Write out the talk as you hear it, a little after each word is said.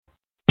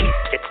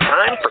It's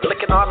time for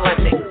Licking On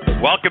Lending.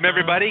 Welcome,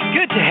 everybody.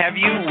 Good to have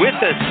you with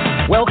us.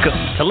 Welcome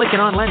to Licking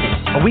On Lending,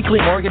 a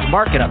weekly mortgage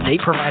market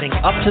update providing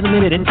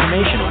up-to-the-minute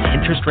information on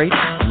interest rates,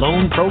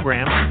 loan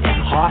programs,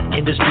 and hot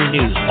industry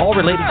news, all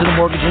related to the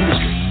mortgage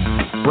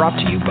industry. Brought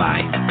to you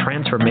by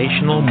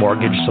Transformational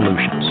Mortgage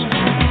Solutions.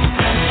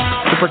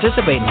 To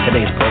participate in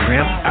today's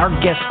program, our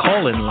guest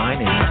call-in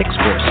line is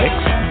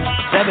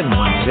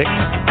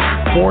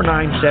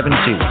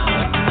 646-716-4972.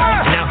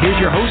 Now here's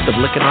your host of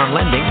Licking On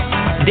Lending,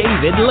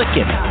 David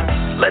Lickin.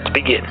 Let's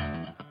begin.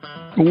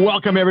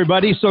 Welcome,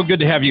 everybody. So good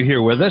to have you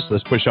here with us.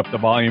 Let's push up the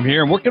volume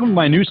here. I'm working with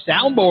my new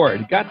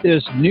soundboard. Got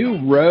this new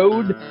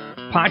Rode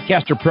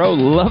Podcaster Pro.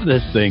 Love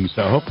this thing.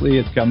 So hopefully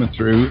it's coming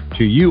through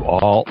to you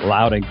all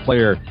loud and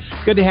clear.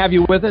 Good to have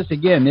you with us.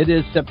 Again, it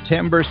is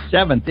September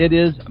 7th. It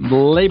is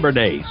Labor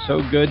Day.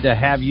 So good to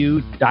have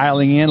you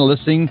dialing in,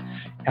 listening.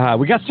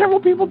 We got several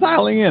people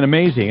dialing in,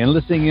 amazing, and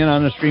listening in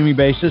on a streaming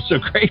basis, so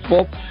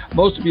grateful.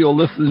 Most of you will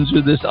listen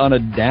to this on a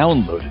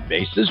downloaded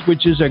basis,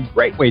 which is a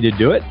great way to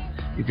do it.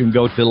 You can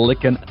go to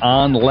Licking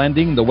On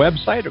Lending, the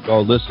website, or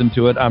go listen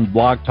to it on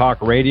Blog Talk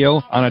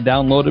Radio on a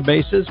downloaded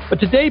basis. But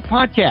today's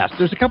podcast,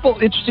 there's a couple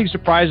interesting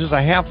surprises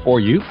I have for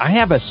you. I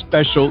have a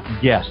special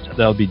guest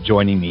that'll be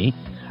joining me.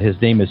 His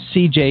name is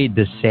CJ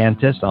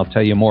DeSantis. I'll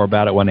tell you more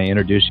about it when I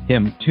introduce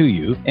him to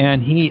you.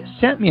 And he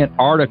sent me an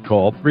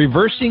article,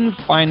 Reversing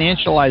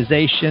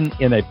Financialization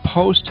in a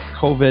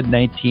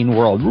Post-COVID-19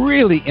 World.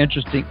 Really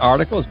interesting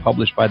article. It's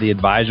published by the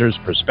Advisor's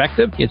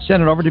Perspective. He had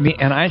sent it over to me,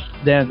 and I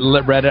then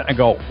read it and I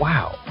go,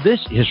 wow, this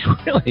is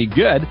really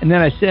good. And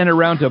then I sent it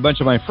around to a bunch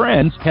of my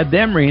friends, had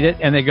them read it,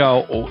 and they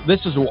go, oh,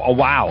 this is a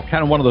wow,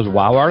 kind of one of those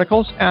wow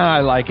articles. And I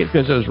like it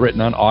because it was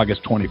written on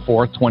August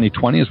 24th,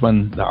 2020 is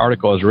when the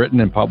article was written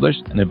and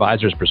published. And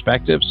Advisor's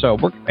Perspective. So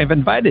I've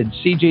invited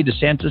CJ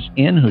DeSantis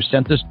in, who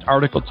sent this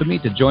article to me,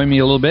 to join me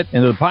a little bit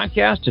into the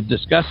podcast to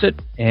discuss it,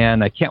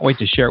 and I can't wait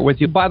to share it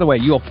with you. By the way,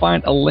 you'll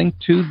find a link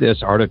to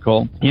this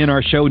article in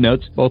our show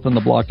notes, both on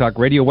the Blog Talk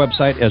Radio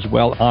website as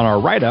well on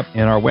our write-up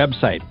in our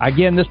website.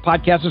 Again, this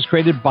podcast is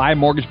created by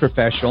mortgage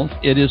professionals.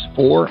 It is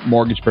for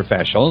mortgage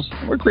professionals.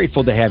 We're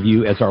grateful to have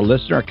you as our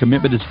listener. Our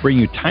commitment is to bring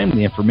you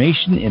timely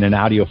information in an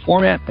audio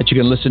format that you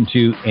can listen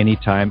to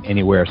anytime,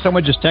 anywhere.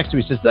 Someone just texted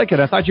me, says, look,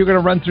 I thought you were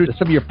going to run through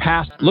some of your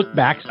past look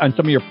backs on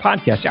some of your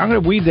podcasts. I'm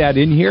going to weave that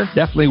in here.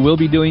 Definitely will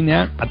be doing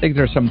that. I think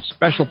there's some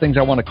special things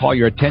I want to call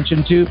your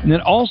attention to. And then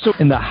also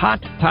in the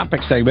hot topic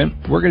segment,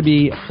 we're going to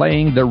be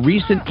playing the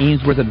recent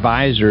Ainsworth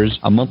Advisors,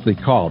 a monthly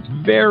call. It's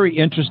very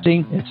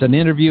interesting. It's an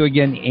interview.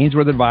 Again,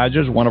 Ainsworth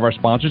Advisors, one of our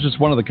sponsors. It's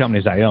one of the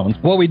companies I own.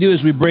 What we do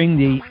is we bring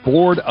the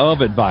board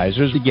of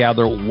advisors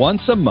together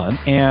once a month,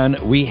 and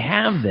we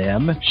have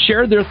them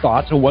share their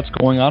thoughts on what's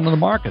going on in the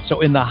market.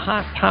 So in the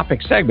hot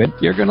topic segment,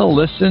 you're going to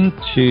listen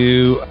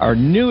to our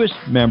newest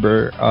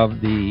member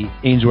of the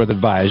Ainsworth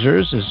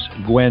Advisors is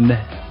Gwen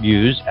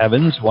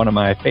Evans, one of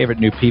my favorite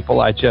new people.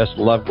 I just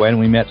love Gwen.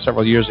 We met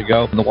several years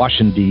ago in the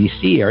Washington,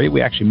 D.C. area.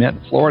 We actually met in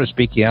Florida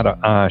speaking out of,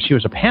 she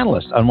was a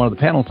panelist on one of the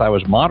panels I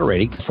was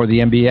moderating for the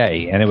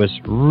MBA, and it was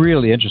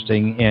really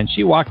interesting. And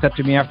she walked up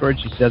to me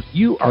afterwards. She says,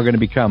 you are going to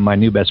become my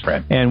new best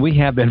friend. And we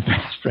have been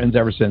fast friends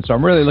ever since. So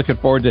I'm really looking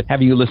forward to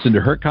having you listen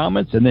to her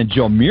comments. And then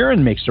Joe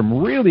Murin makes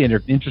some really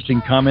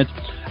interesting comments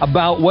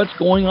about what's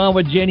going on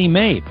with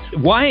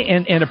GinnieMae. Why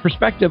and a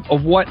perspective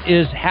of what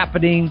is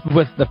happening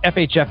with the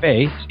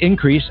FHFA's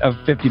increase of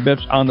 50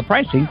 bips on the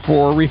pricing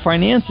for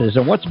refinances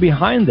and what's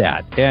behind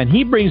that. And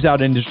he brings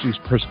out industry's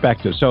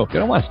perspective. So you're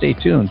going to want to stay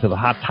tuned to the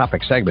hot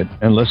topic segment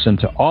and listen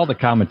to all the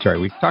commentary.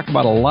 We talked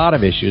about a lot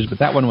of issues, but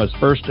that one was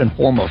first and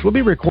foremost. We'll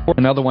be recording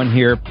another one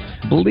here,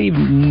 I believe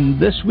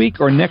this week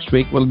or next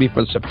week will be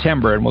for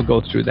September, and we'll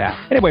go through that.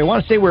 Anyway, I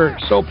want to say we're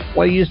so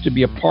pleased to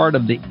be a part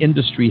of the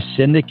Industry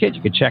Syndicate.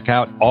 You can check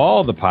out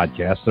all the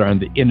podcasts that are in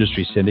the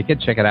Industry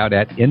Syndicate. Check it out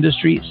at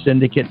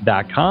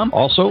industrysyndicate.com.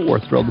 Also, we're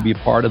thrilled to be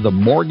part of the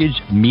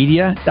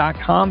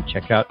mortgagemedia.com.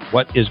 Check out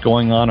what is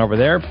going on over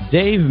there.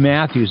 Dave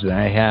Matthews and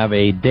I have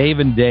a Dave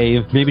and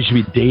Dave, maybe it should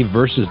be Dave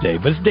versus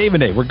Dave, but it's Dave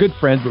and Dave. We're good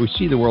friends, but we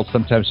see the world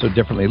sometimes so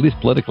differently, at least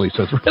politically,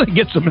 so it's really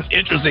get some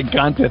interesting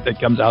content that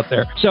comes out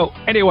there. So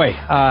anyway,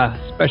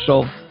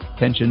 special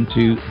attention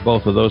to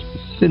both of those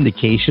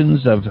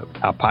syndications of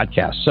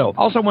podcasts. So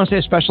also I want to say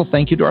a special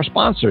thank you to our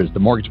sponsors, the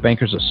Mortgage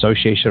Bankers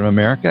Association of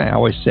America. I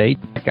always say,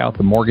 check out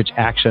the Mortgage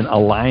Action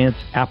Alliance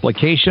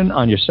application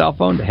on your cell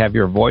phone to have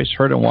your voice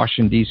heard in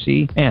Washington,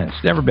 D.C. And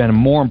it's never been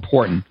more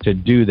important to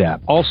do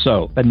that.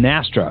 Also, the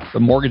Nastra,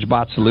 the mortgage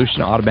bot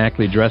solution,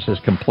 automatically addresses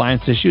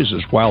compliance issues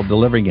as while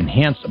delivering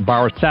enhanced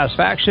borrower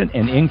satisfaction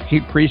and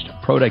increased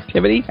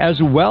productivity, as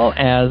well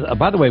as,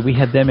 by the way, we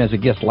had them as a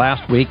guest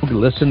last week.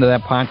 Listen to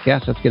that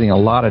podcast. That's getting a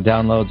lot of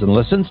downloads and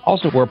listens.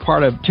 Also, we're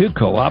part of two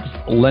co-ops,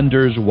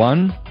 Lenders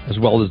One as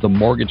well as the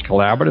Mortgage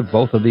Collaborative.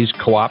 Both of these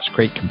co-ops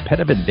create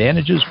competitive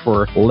advantages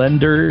for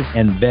lender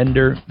and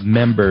vendor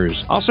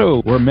members.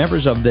 Also, we're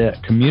members of the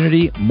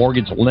Community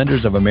Mortgage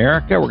Lenders of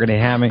America. We're going to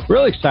have,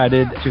 really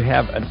excited to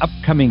have an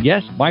upcoming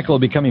guest. Michael will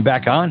be coming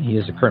back on. He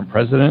is the current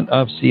president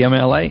of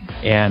CMLA,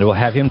 and we'll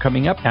have him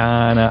coming up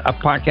on a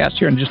podcast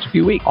here in just a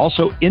few weeks.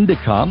 Also,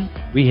 Indicom.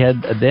 We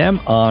had them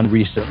on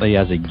recently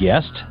as a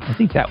guest. I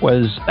think that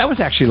was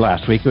actually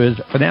last week. It was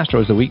Finastro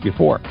was the week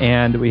before.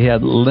 And we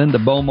had Linda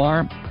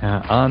Bomar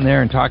on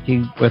there and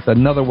talking with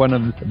another one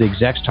of the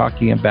execs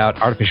talking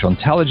about artificial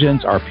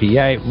intelligence,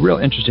 RPA. Real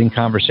interesting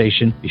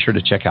conversation. Be sure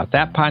to check out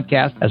that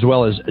podcast, as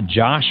well as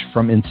Josh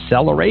from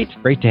Incelerate.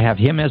 Great to have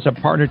him as a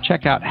partner.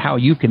 Check out how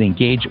you can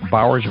engage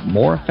borrowers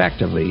more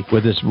effectively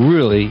with this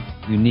really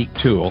unique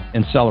tool,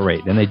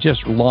 Incelerate. And they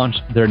just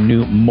launched their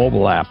new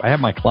mobile app. I have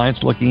my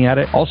clients looking at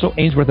it. Also,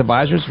 Ainsworth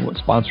Advisors,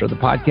 sponsor of the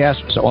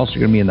podcast, so also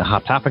going to be in the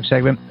Hot Topic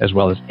segment, as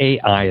well as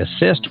AI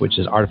Assist, which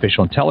is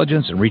artificial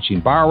intelligence and reaching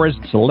borrowers,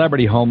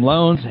 Celebrity Home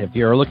Loans. If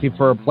you're looking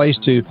for a place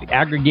to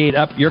aggregate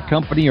up your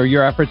company or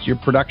your efforts, your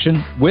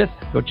production with,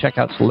 go check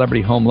out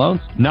Celebrity Home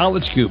Loans,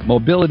 Knowledge Scoop,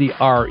 Mobility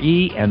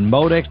RE, and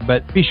Modex.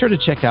 But be sure to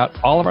check out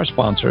all of our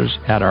sponsors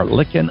at our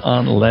Lykken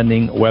on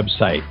Lending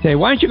website. Okay,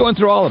 why aren't you going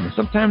through all of them?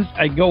 Sometimes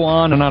I go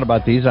on and on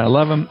about these. I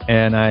love them,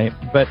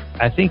 but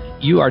I think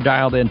you are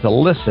dialed in to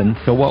listen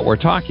to what we're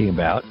talking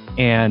about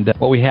and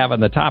what we have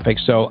on the topic.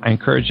 So I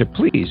encourage you,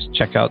 please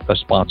check out the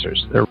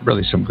sponsors. They're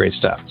really some great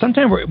stuff.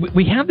 Sometimes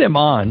we have them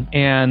on,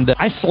 and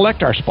I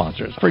select our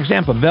sponsors. For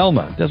example,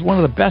 Velma does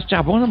one of the best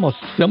jobs, one of the most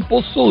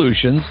simple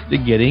solutions to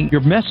getting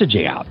your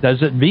messaging out.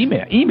 Does it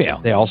via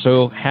email? They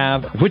also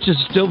have, which is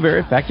still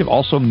very effective,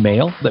 also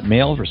mail. That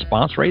mail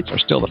response rates are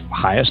still the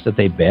highest that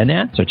they've been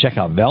at. So check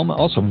out Velma.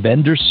 Also,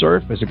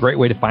 VendorSurf is a great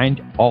way to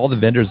find all the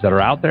vendors that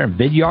are out there. And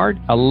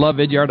Vidyard, I love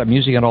Vidyard. I'm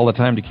using it all the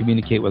time to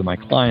communicate with my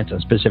clients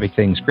on specific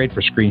things. Great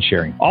for screen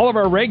sharing. All of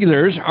our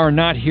regulars are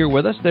not here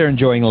with us. They're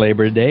enjoying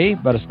Labor Day,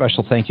 but a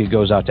special thank you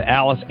goes out to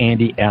Alice,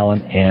 Andy,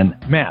 Alan, and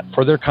Matt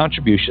for their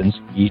contributions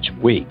each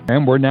week.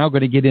 And we're now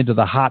going to get into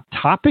the Hot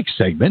Topic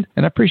segment,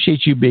 and I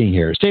appreciate you being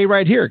here. Stay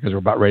right here because we're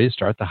about ready to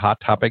start the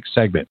Hot Topic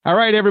segment. All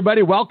right,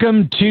 everybody,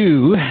 welcome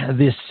to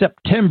the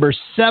September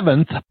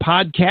 7th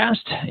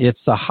podcast.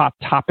 It's the Hot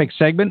Topic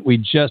segment. We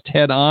just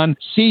had on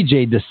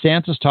CJ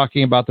DeSantis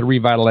talking about the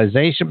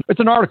revitalization.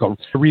 It's an article,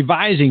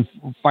 Revising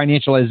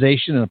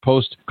Financialization in a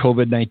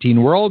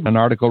Post-COVID-19 World, an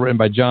article written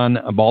by John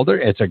Balder.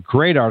 It's a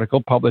great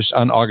article published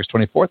on August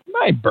 24th.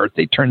 My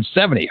birthday turned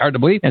 70. Hard to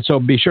believe. And so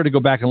be sure to go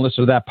back and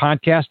listen to that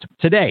podcast.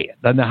 Today,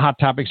 in the Hot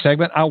Topic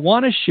segment, I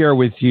want to share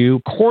with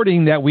you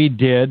courting that we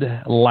did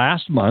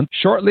last month,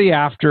 shortly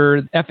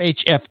after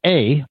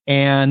FHFA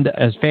and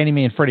as Fannie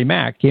Mae and Freddie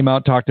Mac came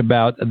out, talked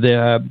about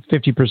the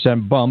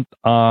 50% bump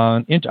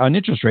on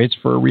interest rates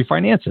for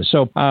refinances.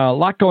 So a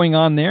lot going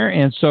on there.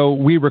 And so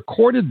we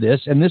recorded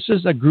this, and this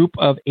is a group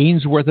of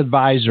Ainsworth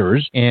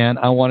advisors, and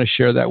I want to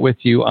share that with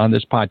you on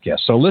this podcast.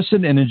 So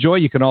listen and enjoy.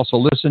 You can also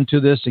listen to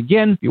this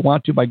again if you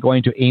want to by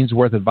going to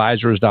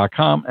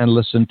ainsworthadvisors.com and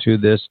listen to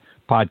this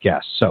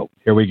podcast. So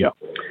here we go.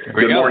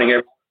 Good morning,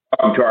 everyone.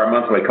 Welcome to our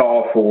monthly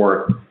call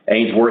for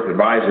Ainsworth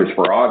Advisors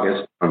for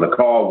August. On the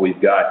call,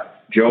 we've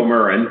got Joe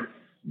Murrin,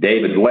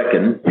 David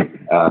Licken,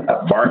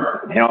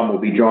 Bart Helm will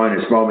be joining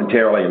us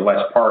momentarily, and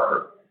Les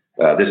Parker.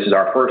 This is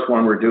our first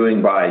one we're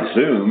doing by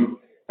Zoom,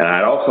 and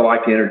I'd also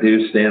like to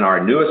introduce then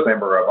our newest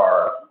member of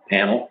our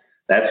panel.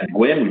 That's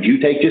Gwen. Would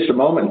you take just a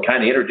moment and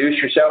kind of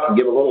introduce yourself and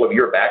give a little of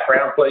your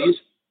background, please?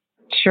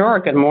 Sure.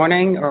 Good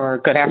morning or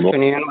good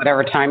afternoon,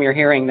 whatever time you're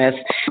hearing this.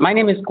 My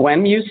name is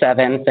Gwen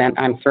Muse-Evans, and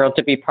I'm thrilled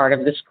to be part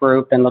of this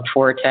group and look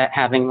forward to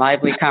having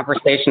lively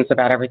conversations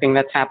about everything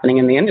that's happening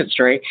in the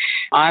industry.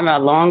 I'm a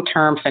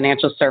long-term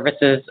financial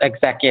services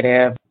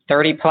executive,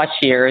 30 plus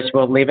years.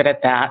 We'll leave it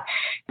at that.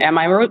 And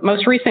my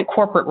most recent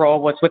corporate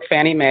role was with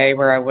Fannie Mae,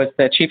 where I was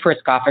the chief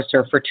risk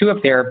officer for two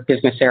of their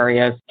business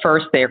areas.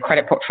 First, their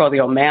credit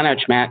portfolio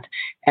management,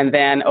 and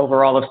then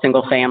overall of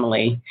single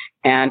family.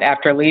 And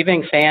after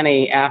leaving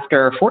Fannie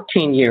after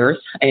 14 years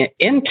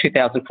in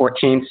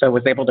 2014, so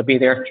was able to be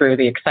there through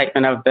the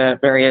excitement of the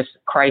various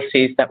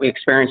crises that we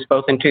experienced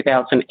both in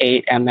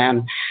 2008 and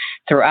then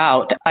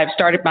throughout. I've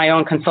started my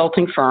own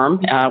consulting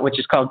firm, which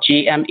is called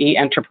GME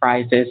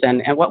Enterprises.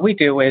 And what we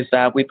do is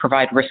we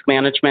provide risk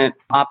management,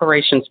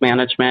 operations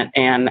management,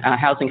 and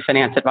housing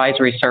finance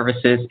advisory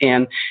services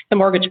in the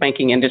mortgage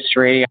banking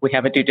industry. We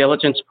have a due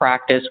diligence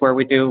practice where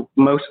we do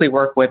mostly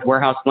work with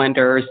warehouse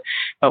lenders,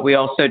 but we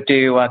also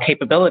do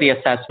capability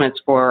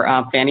assessments for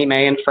Fannie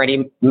Mae and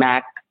Freddie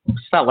Mac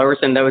sellers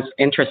and those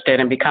interested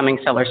in becoming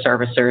seller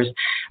servicers.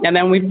 And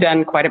then we've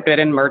done quite a bit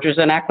in mergers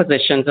and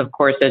acquisitions, of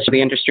course, as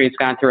the industry has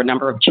gone through a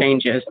number of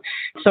changes.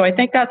 So I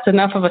think that's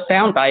enough of a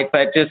soundbite,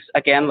 but just,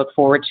 again, look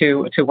forward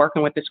to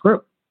working with this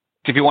group.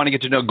 If you want to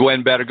get to know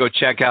Gwen better, go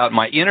check out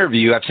my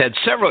interview. I've had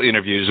several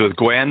interviews with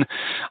Gwen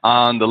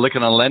on the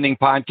Lykken on Lending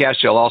podcast.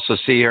 You'll also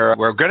see her.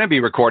 We're going to be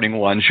recording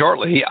one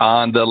shortly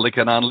on the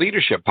Lykken on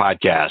Leadership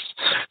podcast.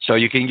 So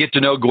you can get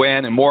to know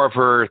Gwen and more of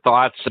her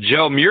thoughts.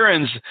 Joe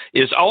Murins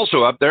is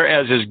also up there,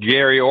 as is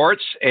Gary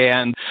Orts.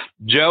 And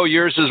Joe,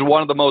 yours is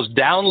one of the most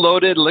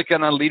downloaded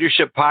Licking on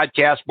Leadership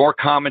podcasts, more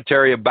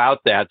commentary about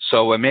that.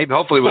 So maybe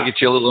hopefully we'll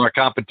get you a little more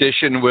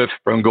competition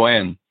from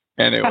Gwen.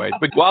 Anyway,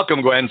 but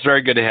welcome, Gwen. It's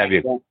very good to have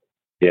you.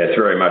 Yes,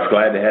 very much.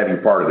 Glad to have you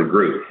part of the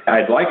group.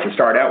 I'd like to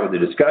start out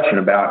with a discussion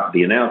about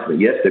the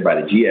announcement yesterday by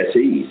the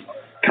GSEs.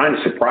 Kind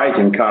of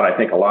surprising, caught, I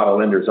think, a lot of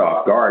lenders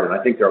off guard, and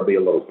I think there'll be a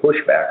little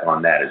pushback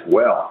on that as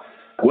well.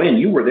 Gwen,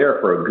 you were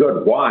there for a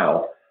good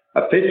while.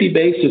 A 50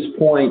 basis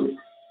point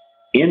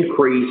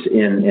increase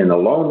in the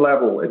loan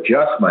level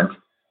adjustment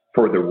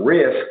for the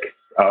risk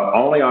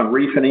only on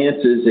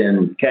refinances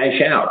and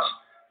cash outs.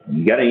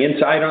 You got any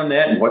insight on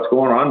that and what's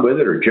going on with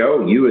it? Or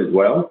Joe, you as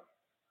well?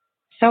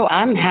 So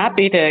I'm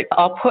happy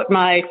I'll put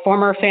my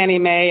former Fannie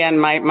Mae and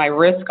my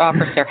risk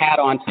officer hat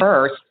on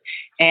first.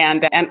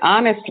 And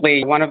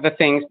honestly, one of the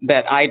things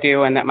that I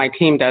do and that my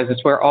team does is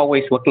we're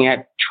always looking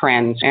at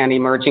trends and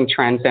emerging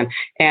trends.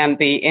 And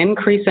the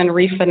increase in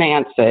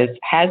refinances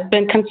has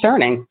been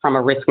concerning from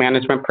a risk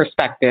management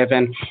perspective.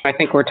 And I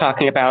think we're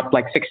talking about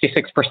like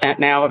 66%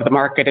 now of the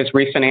market is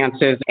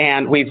refinances.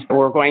 And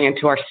we're going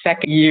into our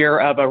second year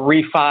of a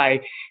refi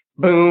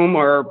boom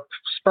or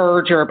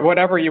spurge or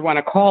whatever you want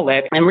to call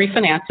it. And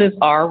refinances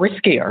are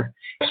riskier.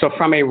 So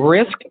from a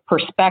risk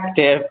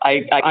perspective,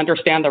 I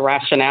understand the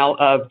rationale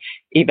of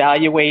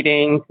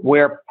evaluating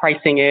where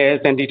pricing is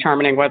and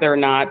determining whether or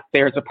not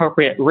there's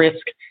appropriate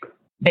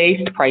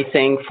risk-based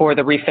pricing for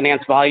the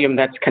refinance volume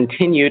that's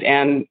continued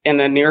and in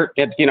the near,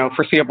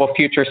 foreseeable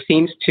future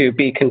seems to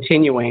be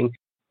continuing.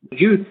 Could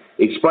you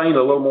explain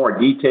a little more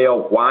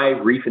detail why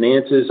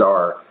refinances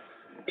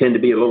tend to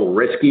be a little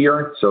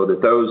riskier so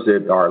that those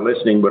that are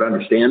listening would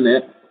understand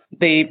that?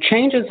 The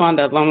changes on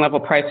the loan level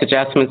price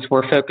adjustments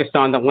were focused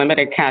on the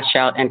limited cash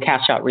out and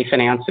cash out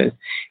refinances.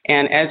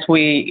 And as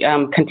we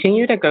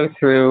continue to go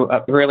through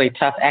really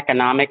tough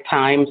economic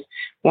times,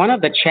 one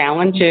of the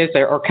challenges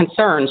or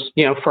concerns,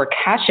 for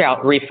cash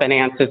out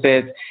refinances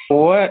is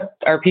what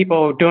are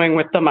people doing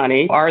with the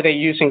money? Are they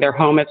using their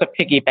home as a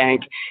piggy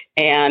bank?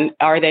 And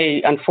are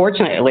they,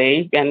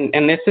 unfortunately, and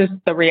this is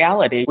the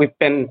reality, we've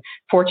been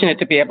fortunate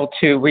to be able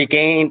to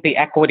regain the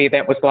equity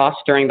that was lost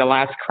during the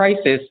last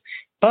crisis.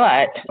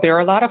 But there are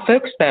a lot of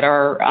folks that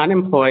are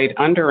unemployed,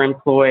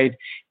 underemployed,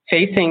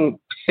 facing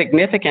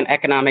significant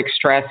economic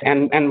stress.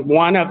 And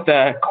one of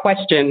the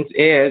questions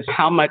is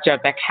how much of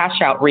the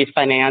cash out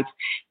refinance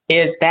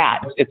is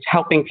that? It's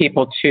helping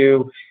people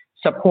to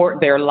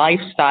support their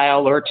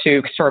lifestyle or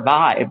to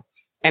survive.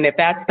 And if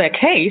that's the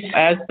case,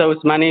 as those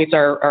monies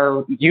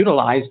are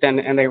utilized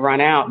and they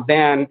run out,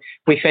 then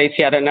we face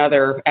yet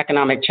another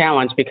economic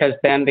challenge because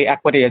then the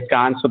equity is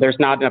gone. So there's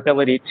not an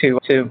ability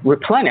to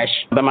replenish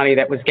the money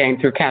that was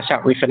gained through cash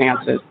out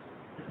refinances.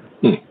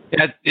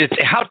 It's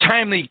how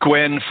timely,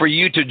 Gwen, for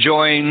you to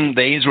join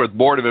the Ainsworth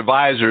Board of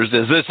Advisors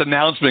as this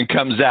announcement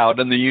comes out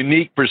and the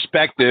unique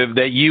perspective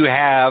that you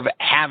have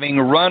having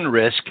run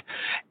risk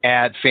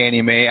at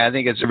Fannie Mae. I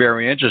think it's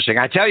very interesting.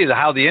 I tell you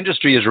how the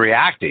industry is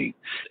reacting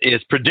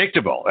is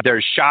predictable.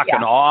 There's shock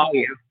and awe.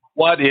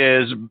 What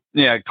is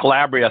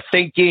Calabria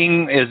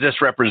thinking? Is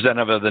this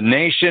representative of the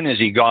nation? Is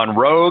he gone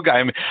rogue?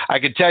 I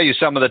could tell you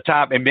some of the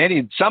top, and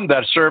some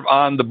that serve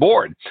on the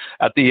board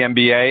at the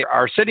MBA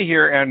are sitting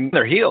here on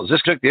their heels.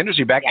 This took the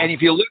industry back. And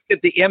if you look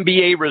at the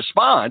MBA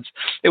response,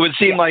 it would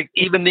seem like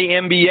even the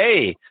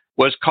MBA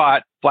was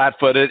caught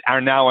flat-footed,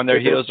 are now on their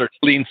heels, or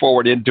lean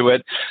forward into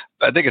it.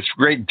 I think it's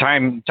great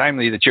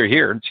timely that you're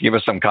here to give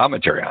us some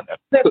commentary on that.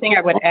 The other thing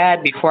I would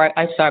add before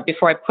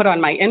I put on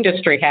my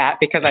industry hat,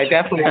 because I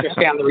definitely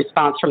understand the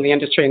response from the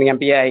industry and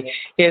the MBA,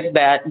 is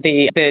that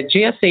the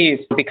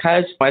GSEs,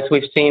 because as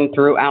we've seen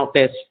throughout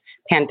this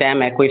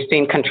pandemic, we've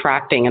seen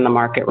contracting in the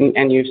market,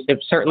 and you've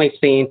certainly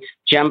seen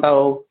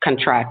jumbo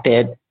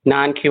contracted,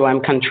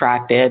 non-QM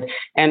contracted,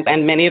 and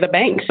many of the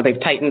banks,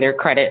 they've tightened their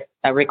credit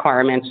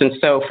requirements. And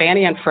so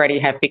Fannie and Freddie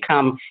have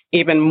become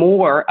even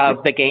more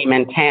of the game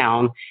in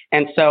town.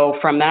 And so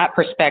from that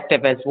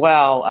perspective as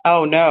well,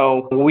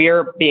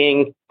 we're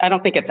being, I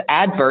don't think it's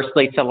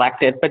adversely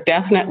selected, but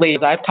definitely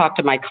as I've talked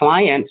to my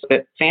clients,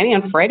 that Fannie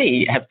and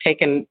Freddie have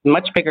taken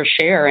much bigger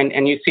share.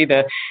 And you see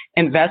the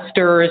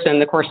investors and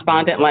the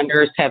correspondent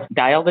lenders have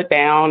dialed it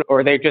down,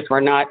 or they just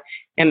were not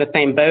in the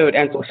same boat.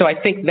 And so I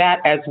think that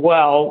as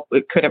well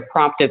could have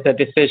prompted the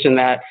decision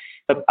that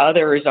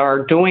others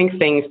are doing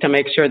things to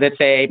make sure that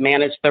they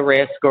manage the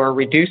risk or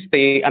reduce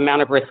the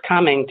amount of risk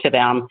coming to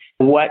them.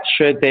 What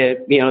should the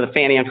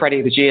Fannie and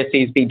Freddie, the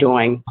GSEs, be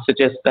doing? So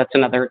that's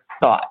another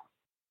thought.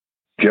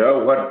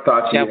 Joe, what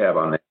thoughts do you have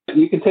on that?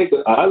 You can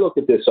I look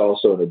at this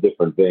also in a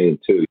different vein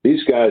too.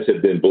 These guys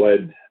have been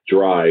bled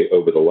dry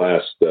over the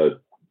last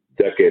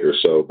decade or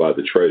so by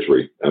the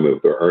Treasury.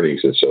 With their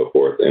earnings and so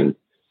forth, and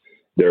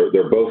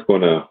they're both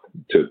going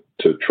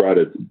to try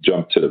to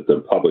jump to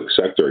the public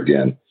sector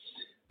again.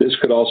 This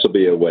could also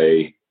be a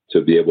way to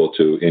be able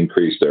to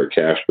increase their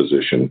cash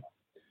position,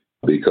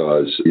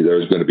 because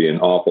there's going to be an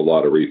awful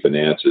lot of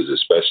refinances,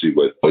 especially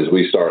as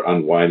we start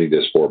unwinding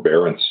this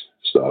forbearance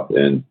stuff.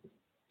 And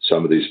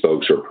some of these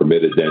folks are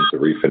permitted then to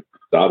refinance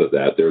out of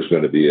that, there's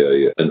going to be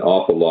an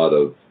awful lot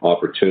of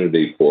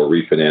opportunity for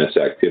refinance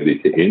activity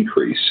to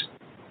increase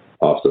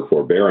off the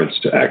forbearance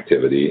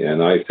activity.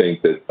 And I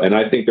think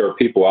there are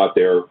people out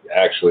there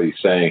actually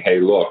saying,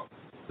 hey, look,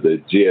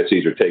 the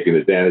GSEs are taking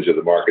advantage of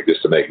the market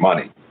just to make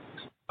money.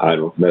 I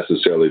don't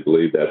necessarily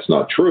believe that's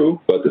not true,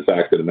 but the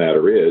fact of the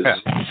matter is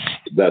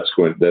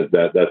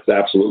that's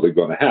absolutely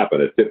going to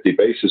happen. At 50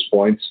 basis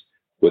points,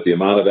 with the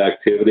amount of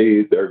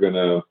activity,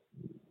 the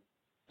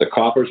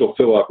coffers will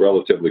fill up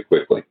relatively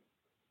quickly.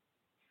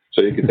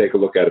 So you can take a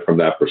look at it from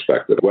that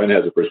perspective. Gwen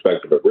has a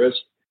perspective of risk.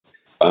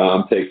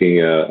 I'm taking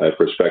a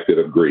perspective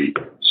of greed.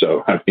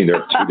 So, I mean,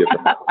 there are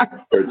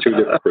two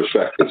different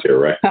perspectives here,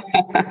 right?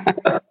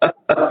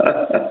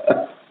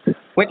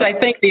 Which I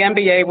think the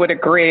MBA would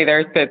agree.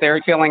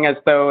 They're feeling as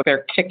though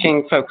they're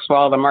kicking folks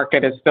while the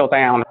market is still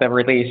down at the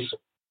release.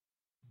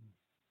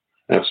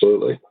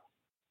 Absolutely.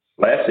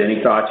 Les,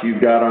 any thoughts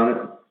you've got on it?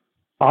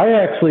 I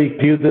actually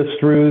viewed this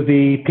through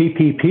the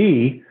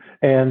PPP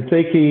and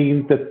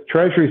thinking that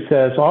Treasury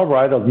says, all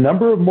right, a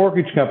number of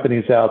mortgage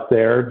companies out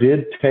there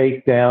did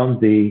take down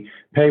the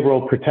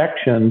payroll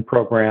protection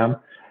program.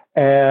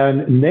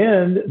 And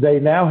then they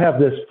now have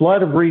this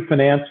flood of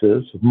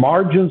refinances.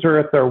 Margins are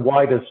at their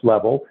widest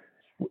level.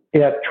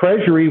 At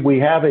Treasury, we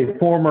have a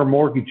former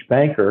mortgage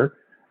banker.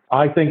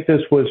 I think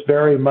this was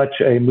very much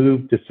a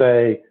move to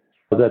say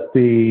that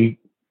the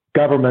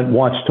government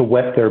wants to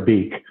wet their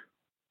beak.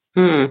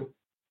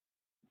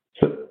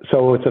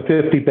 So it's a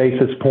 50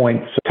 basis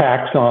points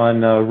tax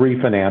on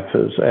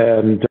refinances.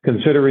 And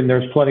considering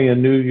there's plenty of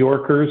New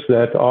Yorkers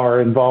that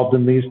are involved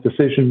in these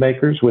decision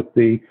makers with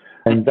the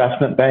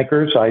investment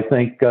bankers, I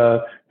think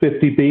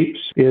 50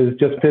 beeps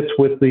just fits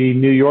with the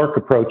New York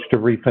approach to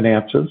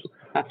refinances.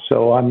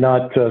 So I'm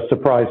not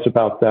surprised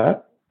about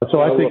that.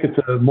 So I think it's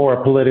a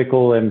more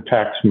political and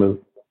tax move.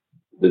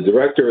 The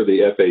director of the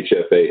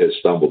FHFA has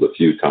stumbled a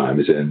few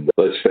times, and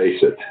let's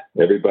face it,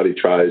 everybody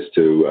tries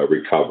to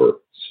recover.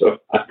 So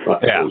I'm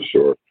not so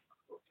sure.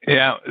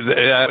 Yeah,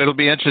 it'll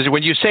be interesting.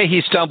 When you say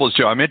he stumbles,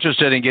 Joe, I'm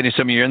interested in getting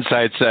some of your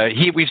insights.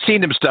 We've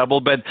seen him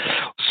stumble, but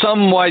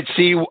some might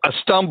see a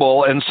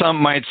stumble and some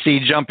might see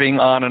jumping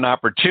on an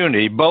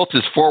opportunity. Both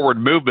is forward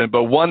movement,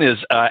 but one is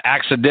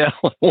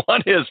accidental,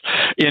 one is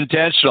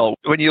intentional.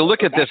 When you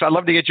look at this, I'd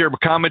love to get your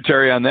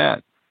commentary on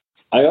that.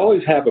 I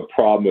always have a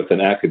problem with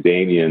an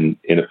academician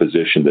in a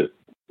position that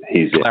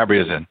he's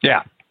in.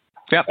 Yeah.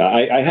 Yep.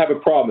 I have a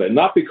problem, and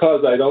not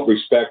because I don't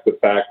respect the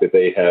fact that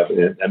they have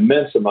an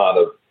immense amount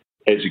of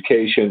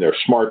education, they're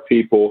smart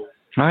people.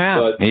 Oh, yeah,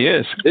 but he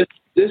is.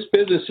 This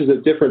business is a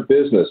different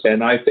business,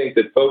 and I think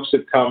that folks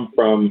that come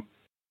from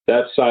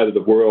that side of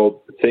the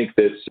world think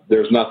that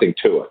there's nothing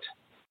to it.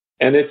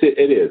 And it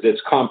is.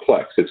 It's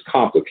complex. It's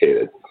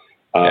complicated.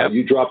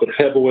 You drop a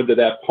pebble into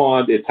that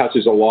pond, it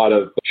touches a lot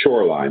of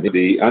shoreline.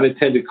 The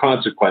unintended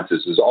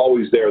consequences is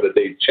always there that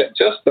they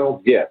just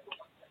don't get.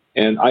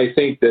 And I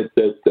think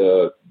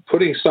that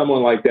putting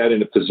someone like that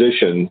in a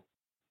position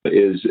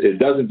it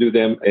doesn't do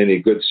them any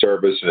good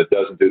service, and it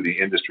doesn't do the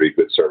industry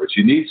good service.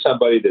 You need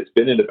somebody that's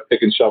been in the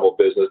pick and shovel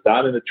business,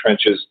 down in the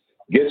trenches,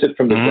 gets it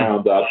from the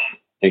ground up,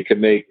 and can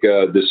make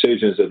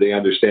decisions that they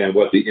understand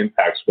what the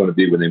impact's going to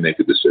be when they make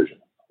a decision.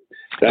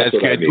 That's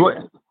what good. I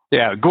mean.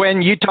 Yeah,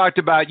 Gwen, you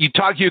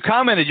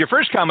commented, your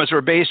first comments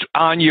were based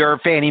on your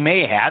Fannie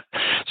Mae hat.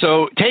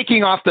 So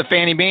taking off the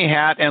Fannie Mae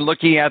hat and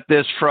looking at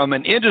this from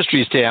an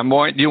industry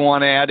standpoint, do you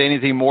want to add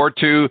anything more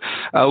to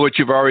what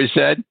you've already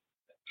said?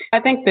 I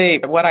think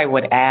what I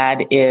would add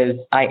is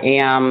I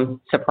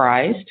am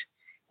surprised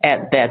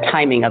at the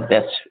timing of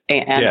this,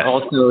 and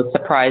also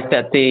surprised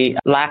at the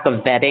lack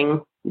of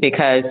vetting,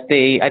 because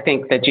I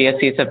think the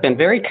GSEs have been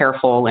very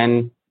careful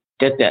in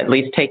just at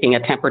least taking a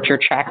temperature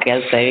check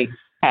as they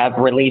have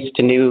released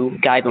new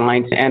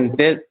guidelines, and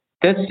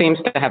this seems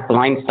to have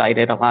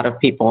blindsided a lot of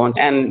people.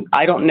 And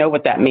I don't know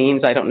what that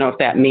means. I don't know if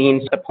that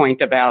means the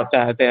point about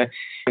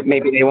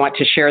maybe they want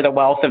to share the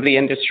wealth of the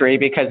industry,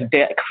 because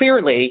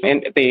clearly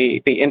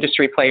the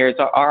industry players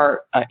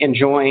are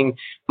enjoying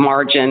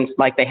margins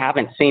like they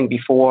haven't seen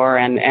before,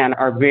 and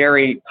are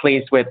very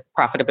pleased with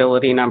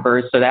profitability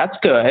numbers. So that's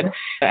good.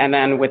 And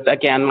then with,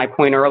 again, my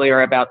point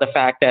earlier about the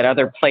fact that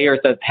other players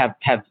that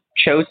have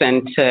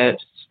chosen to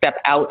step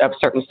out of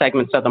certain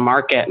segments of the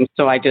market. And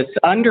so I just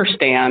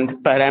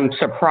understand, but I'm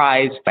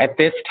surprised at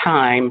this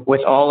time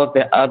with all of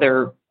the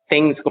other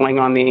things going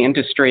on in the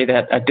industry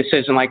that a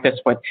decision like this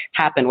would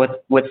happen with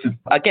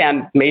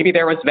again, maybe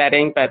there was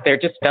vetting, but there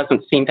just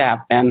doesn't seem to have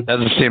been.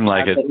 Doesn't seem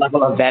like the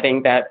level of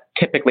vetting that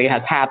typically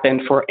has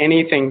happened for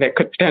anything that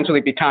could potentially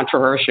be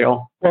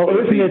controversial. Well,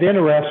 isn't it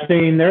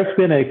interesting? There's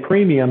been a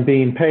premium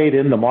being paid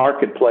in the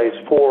marketplace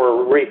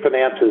for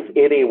refinances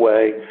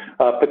anyway.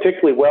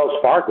 Particularly Wells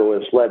Fargo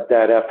has led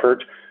that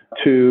effort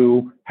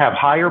to have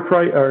higher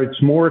price, or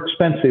it's more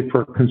expensive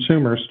for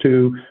consumers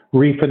to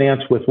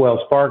refinance with Wells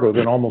Fargo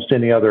than almost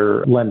any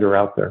other lender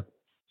out there.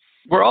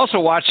 We're also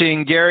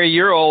watching, Gary,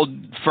 your old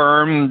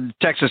firm,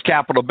 Texas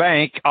Capital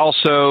Bank,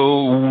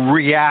 also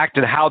react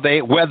and how they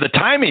the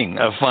timing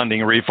of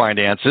funding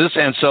refinances.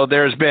 And so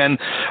there's been,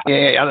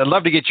 I'd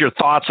love to get your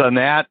thoughts on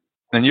that.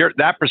 And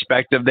that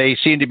perspective, they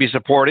seem to be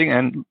supporting,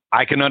 and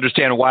I can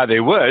understand why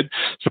they would,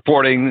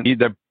 supporting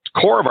the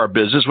core of our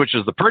business, which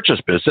is the purchase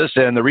business,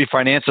 and the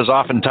refinance is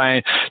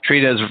oftentimes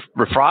treated as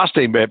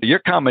refrosting. But your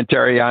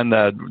commentary on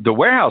the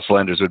warehouse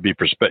lenders would be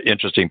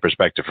interesting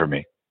perspective for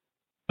me.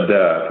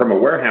 From a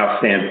warehouse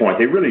standpoint,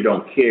 they really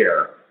don't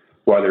care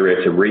whether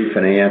it's a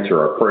refinance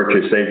or a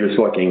purchase. They're just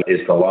looking,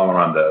 is the loan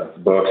on the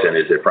books, and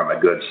is it from a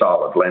good,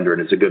 solid lender,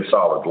 and it's a good,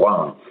 solid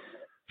loan.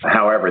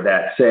 However,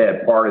 that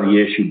said, part of the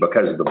issue,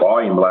 because of the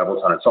volume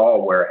levels, and it's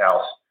all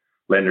warehouse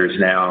lenders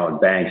now, and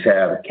banks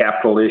have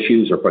capital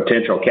issues or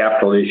potential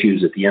capital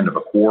issues at the end of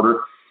a quarter.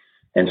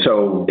 And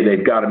so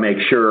they've got to make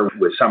sure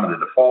with some of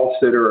the defaults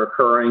that are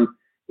occurring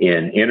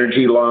in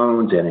energy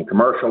loans and in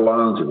commercial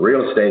loans and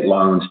real estate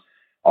loans,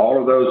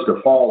 all of those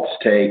defaults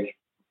take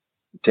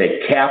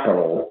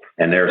capital,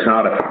 and there's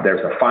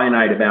a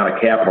finite amount of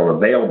capital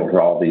available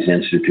for all these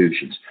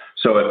institutions.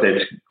 So if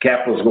it's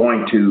capital is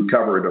going to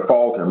cover a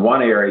default in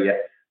one area,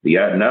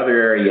 another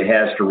area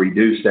has to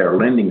reduce their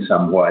lending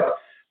somewhat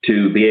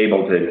to be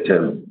able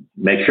to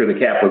make sure the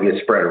capital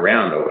gets spread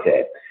around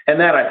okay. And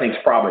that, I think, is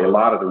probably a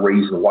lot of the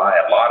reason why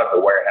a lot of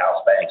the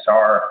warehouse banks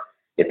are,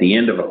 at the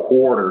end of a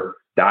quarter,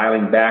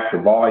 dialing back the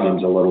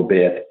volumes a little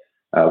bit,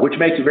 which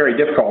makes it very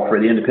difficult for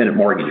the independent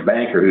mortgage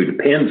banker who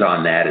depends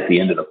on that at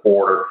the end of the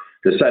quarter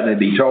to suddenly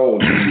be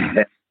told you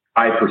pay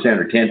 5%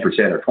 or 10%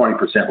 or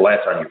 20% less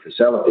on your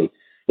facility.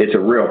 It's a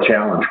real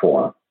challenge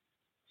for them.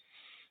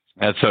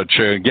 That's so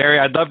true. Gary,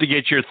 I'd love to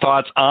get your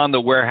thoughts on the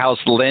warehouse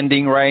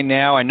lending right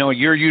now. I know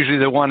you're usually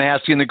the one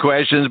asking the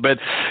questions, but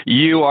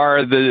you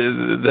are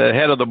the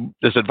head of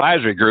this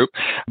advisory group.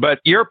 But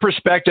your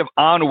perspective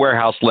on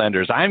warehouse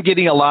lenders. I'm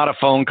getting a lot of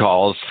phone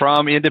calls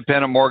from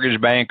independent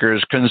mortgage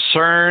bankers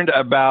concerned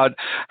about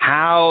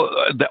how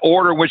the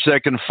order in which they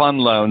can fund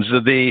loans,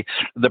 the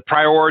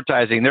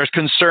prioritizing. There's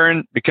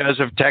concern because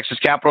of Texas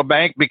Capital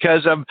Bank,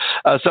 because of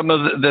some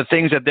of the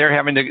things that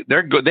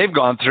they've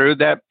gone through.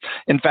 That,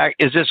 in fact,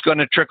 is this going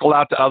to trickle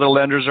out to other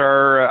lenders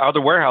or other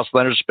warehouse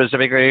lenders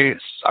specifically?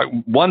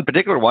 One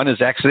particular one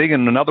is exiting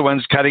and another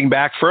one's cutting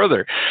back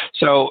further.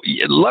 So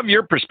love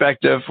your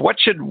perspective. What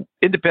should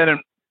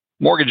independent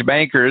mortgage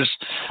bankers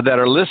that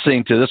are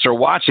listening to this or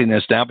watching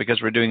this now,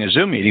 because we're doing a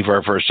Zoom meeting for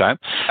our first time,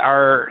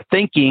 are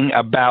thinking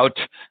about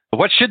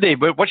what should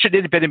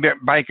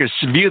independent bankers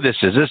view this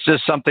as? Is this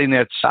just something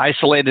that's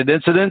isolated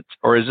incident,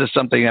 or is this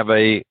something of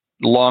a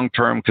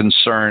long-term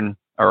concern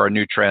or a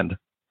new trend?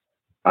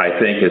 I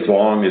think as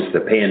long as the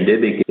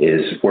pandemic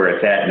is where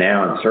it's at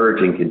now and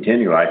surging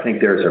continually, I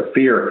think there's a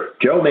fear.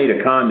 Joe made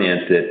a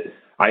comment that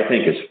I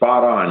think is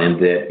spot on, in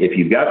that if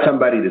you've got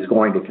somebody that's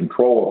going to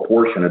control a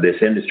portion of this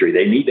industry,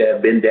 they need to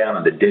have been down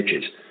in the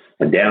ditches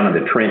and down in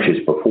the trenches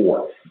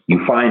before.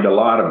 You find a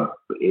lot of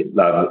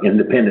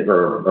independent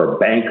or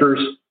bankers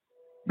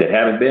that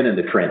haven't been in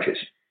the trenches.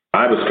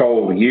 I was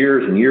told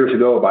years and years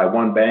ago by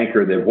one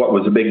banker that what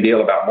was a big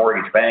deal about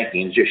mortgage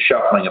banking is just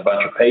shuffling a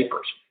bunch of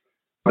papers.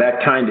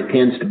 That kind of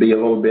tends to be a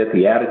little bit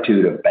the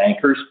attitude of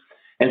bankers.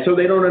 And so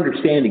they don't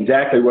understand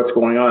exactly what's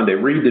going on. They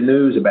read the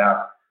news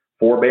about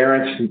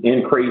forbearance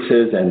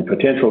increases and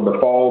potential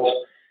defaults,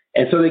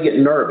 and so they get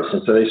nervous.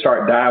 And so they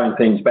start dialing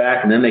things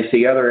back. And then they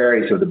see other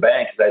areas of the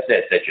bank, as I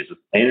said, such as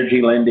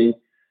energy lending,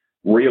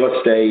 real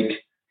estate,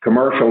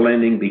 commercial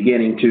lending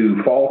beginning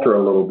to falter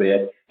a little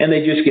bit. And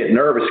they just get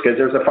nervous because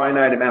there's a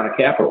finite amount of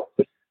capital.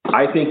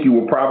 I think you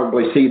will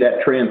probably see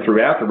that trend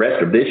throughout the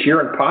rest of this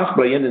year and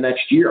possibly into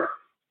next year.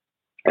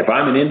 If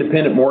I'm an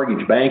independent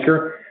mortgage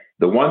banker,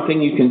 the one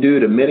thing you can do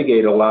to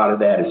mitigate a lot of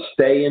that is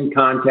stay in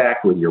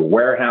contact with your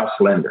warehouse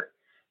lender.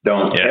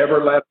 Don't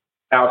ever let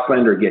a house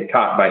lender get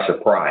caught by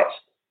surprise.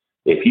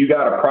 If you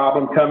got a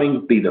problem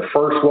coming, be the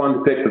first one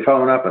to pick the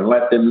phone up and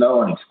let them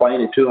know and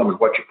explain it to them and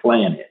what your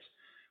plan is.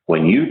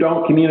 When you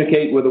don't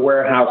communicate with the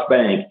warehouse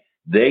bank,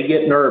 they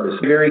get nervous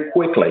very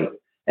quickly,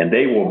 and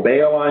they will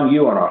bail on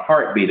you on a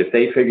heartbeat if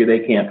they figure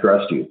they can't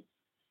trust you.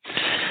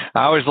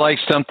 I always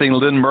liked something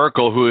Lynn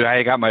Merkel, who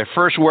I got my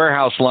first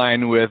warehouse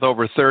line with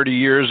over 30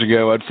 years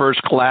ago at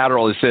First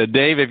Collateral. He said,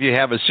 Dave, if you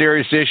have a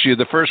serious issue,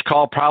 the first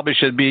call probably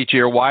should be to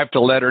your wife to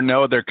let her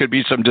know there could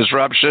be some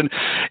disruption.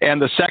 And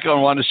the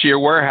second one is to your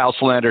warehouse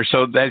lender. He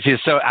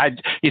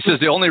says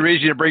the only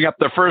reason you bring up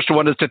the first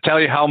one is to tell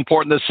you how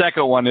important the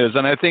second one is.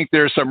 And I think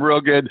there's a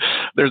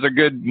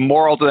good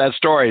moral to that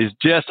story.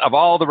 Just of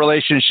all the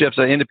relationships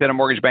an independent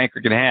mortgage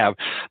banker can have,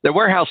 the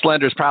warehouse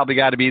lender's probably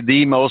got to be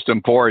the most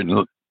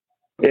important.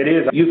 It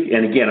is.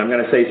 And again, I'm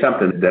going to say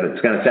something that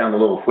it's going to sound a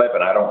little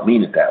flippant. I don't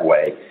mean it that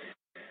way.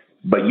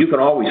 But you can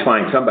always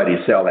find somebody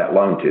to sell that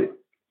loan to.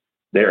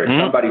 There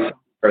is somebody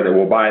somewhere that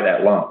will buy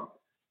that loan.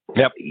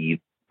 Yep.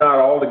 It's not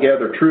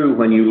altogether true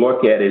when you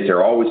look at, is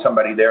there always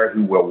somebody there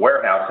who will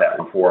warehouse that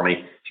one for me?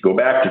 If you go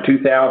back to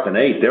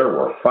 2008, there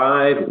were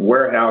 5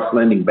 warehouse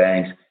lending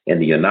banks in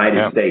the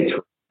United States for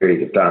a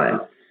period of time.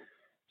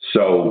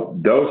 So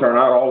those are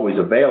not always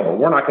available.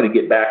 We're not going to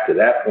get back to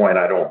that point,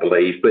 I don't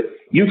believe, but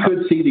you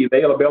could see the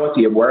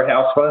availability of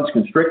warehouse funds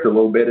constrict a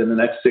little bit in the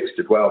next 6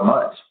 to 12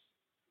 months.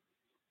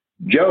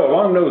 Joe,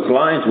 along those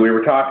lines, we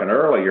were talking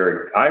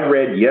earlier, I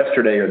read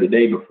yesterday or the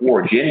day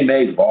before,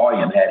 GinnieMae's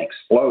volume had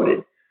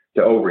exploded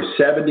to over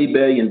 $70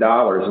 billion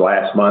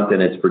last month,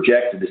 and it's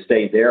projected to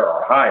stay there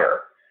or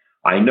higher.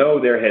 I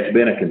know there has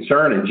been a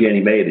concern in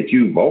GinnieMae that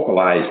you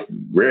vocalized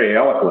very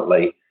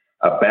eloquently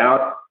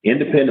about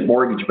independent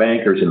mortgage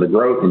bankers and the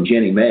growth in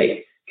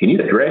GinnieMae. Can you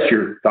address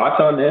your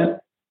thoughts on that?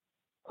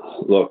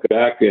 Look,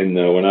 back in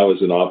when I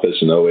was in office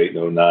in 08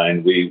 and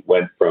 09, we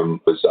went from,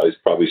 as I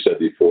probably said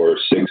before,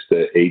 6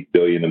 to 8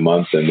 billion a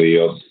month, and we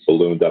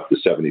ballooned up to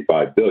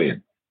 75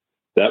 billion.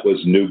 That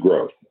was new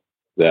growth.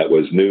 That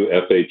was new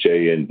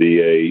FHA and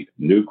VA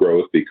new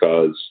growth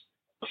because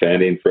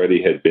Fannie and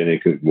Freddie had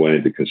went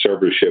into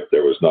conservatorship.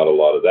 There was not a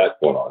lot of that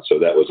going on. So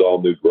that was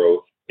all new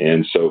growth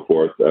and so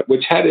forth,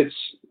 which had its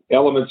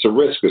elements of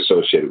risk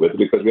associated with it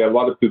because we had a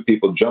lot of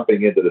people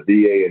jumping into the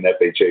VA and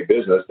FHA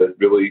business that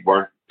really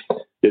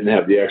didn't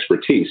have the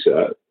expertise.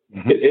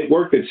 It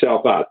worked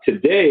itself out.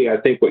 Today, I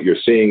think what you're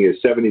seeing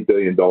is $70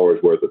 billion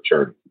worth of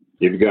churning.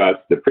 You've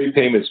got the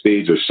prepayment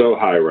speeds are so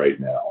high right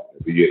now.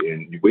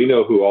 And we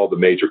know who all the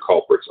major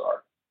culprits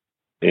are.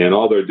 And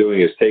all they're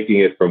doing is taking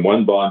it from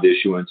one bond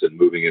issuance and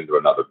moving into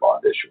another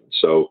bond issuance.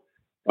 So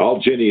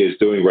all Ginnie is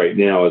doing right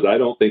now is I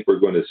don't think we're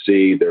going to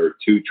see their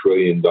 $2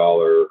 trillion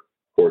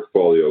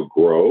portfolio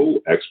grow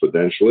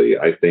exponentially.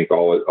 I think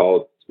all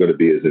it's going to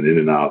be is an in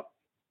and out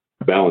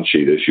balance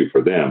sheet issue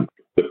for them.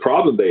 The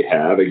problem they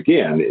have,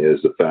 again,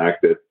 is the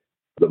fact that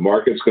the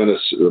market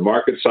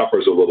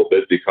suffers a little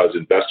bit because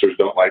investors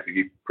don't like to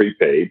get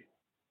prepaid.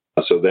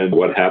 So then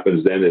what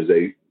happens then is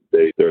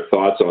their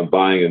thoughts on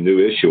buying a new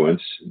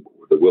issuance,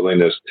 the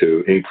willingness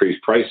to increase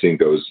pricing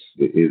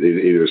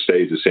either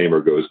stays the same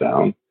or goes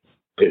down.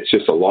 It's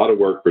just a lot of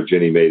work for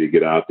GinnieMae to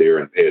get out there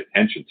and pay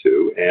attention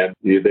to. And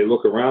they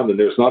look around and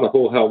there's not a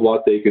whole hell of a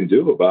lot they can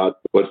do about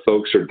what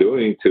folks are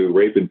doing to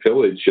rape and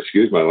pillage,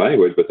 excuse my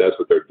language, but that's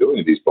what they're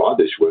doing, these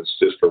bond issuance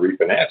just for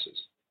refinances.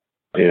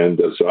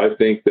 And so I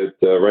think that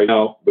right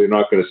now we're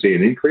not going to see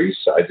an increase.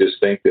 I just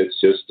think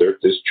they're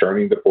just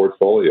churning the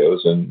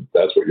portfolios, and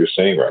that's what you're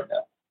seeing right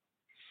now.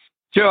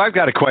 Joe, I've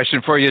got a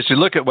question for you. As you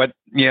look at what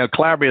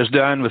Calabria has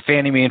done with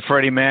Fannie Mae and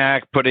Freddie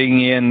Mac, putting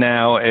in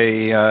now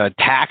a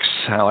tax,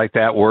 I like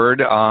that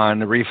word, on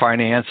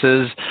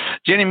refinances.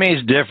 GinnieMae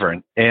is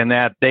different in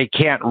that they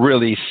can't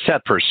really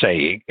set per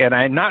se, and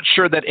I'm not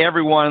sure that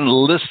everyone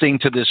listening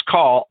to this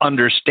call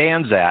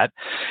understands that.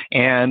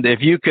 And if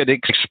you could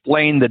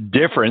explain the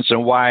difference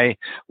and why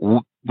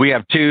we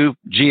have two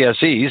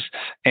GSEs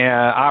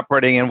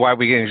operating and why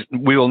we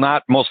will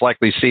not most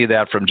likely see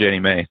that from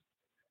GinnieMae.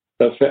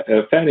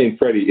 Fannie and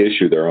Freddie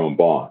issue their own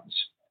bonds,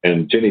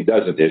 and Ginnie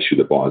doesn't issue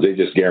the bonds. They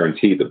just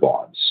guarantee the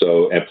bonds.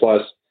 So, and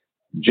plus,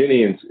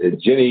 Ginnie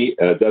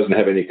doesn't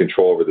have any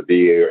control over the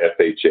VA or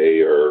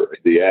FHA or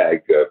the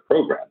ag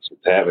programs.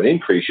 To have an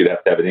increase, you'd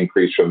have to have an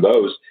increase from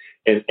those,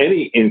 and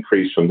any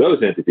increase from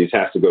those entities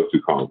has to go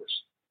through Congress.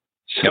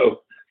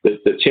 So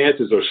the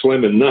chances are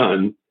slim and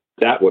none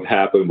that would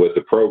happen with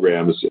the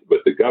programs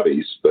with the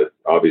govies, but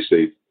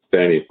obviously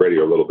Fannie and Freddie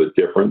are a little bit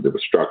different, the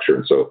structure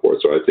and so forth.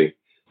 So I think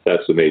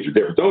that's the major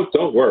difference.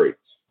 Don't worry.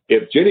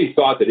 If Ginnie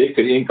thought that it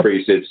could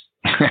increase its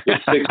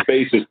 6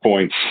 basis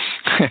points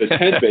to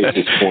 10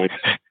 basis points,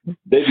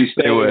 they'd be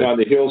standing on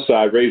the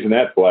hillside raising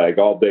that flag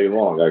all day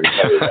long. I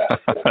can tell you that.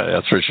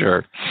 That's for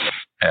sure.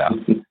 Yeah.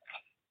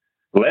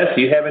 Les,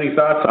 do you have any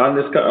thoughts on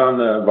this, on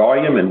the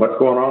volume and what's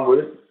going on with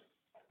it?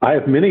 I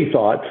have many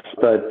thoughts,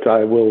 but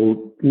I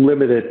will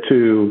limit it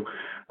to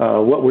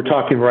what we're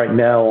talking right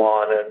now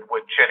on and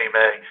with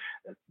GinnieMae.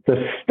 The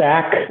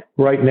stack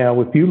right now,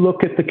 if you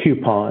look at the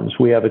coupons,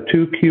 we have a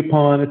 2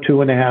 coupon, a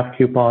 2.5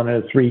 coupon,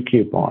 and a 3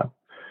 coupon.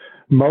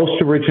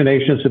 Most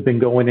originations have been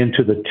going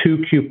into the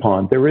 2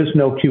 coupon. There is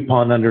no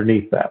coupon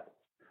underneath that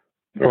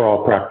for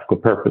all practical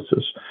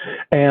purposes.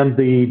 And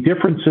the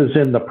differences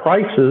in the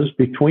prices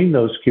between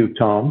those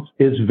coupons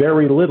is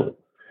very little.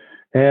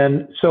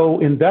 And so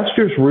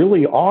investors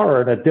really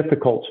are in a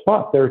difficult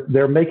spot.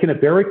 They're making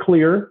it very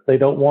clear they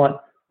don't want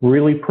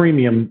really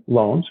premium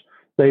loans.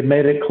 They've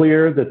made it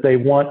clear that they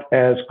want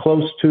as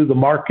close to the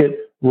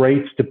market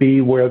rates to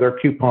be where their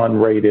coupon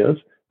rate is.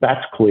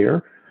 That's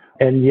clear.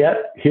 And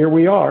yet here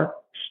we are,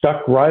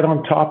 stuck right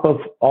on top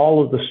of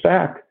all of the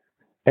stack.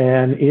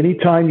 And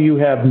anytime you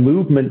have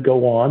movement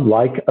go on,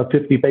 like a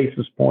 50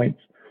 basis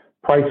points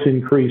price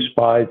increase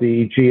by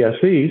the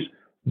GSEs,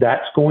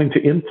 that's going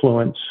to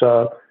influence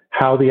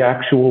how the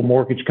actual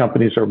mortgage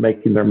companies are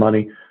making their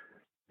money.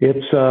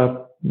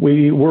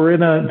 We're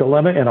in a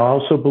dilemma, and I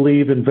also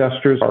believe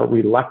investors are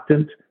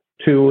reluctant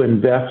to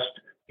invest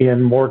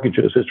in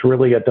mortgages. It's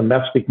really a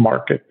domestic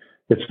market.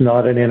 It's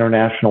not an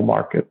international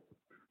market.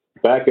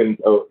 Back in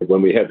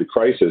when we had the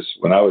crisis,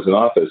 when I was in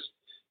office,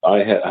 I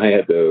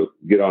had to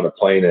get on a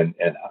plane, and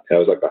I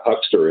was like a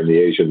huckster in the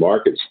Asian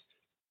markets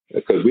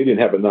because we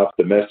didn't have enough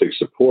domestic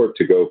support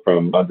to go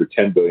from under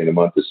 $10 billion a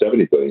month to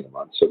 $70 billion a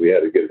month. So we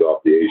had to get it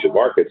off the Asian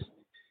markets.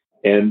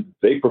 and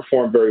they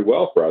performed very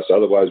well for us.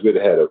 Otherwise, we'd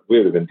have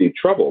been in deep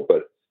trouble.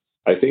 But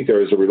I think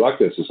there is a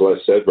reluctance, as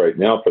Les said, right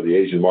now for the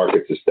Asian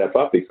market to step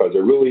up because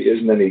there really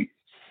isn't any.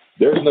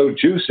 There's no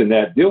juice in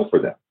that deal for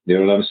them. You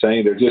know what I'm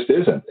saying? There just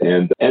isn't.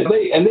 And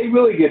they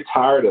really get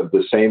tired of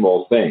the same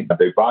old thing.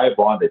 They buy a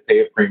bond, they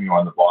pay a premium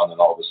on the bond, and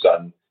all of a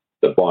sudden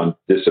the bond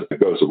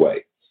goes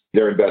away.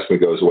 Their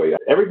investment goes away.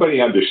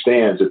 Everybody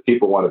understands that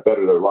people want to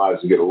better their lives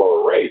and get a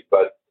lower rate,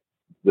 but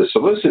the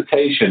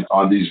solicitation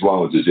on these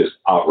loans is just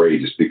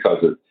outrageous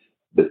because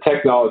the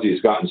technology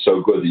has gotten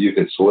so good that you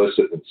can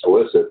solicit,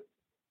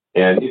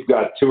 and you've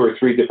got 2 or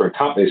 3 different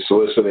companies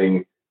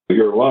soliciting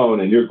your loan,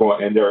 and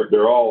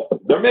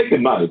they're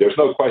making money. There's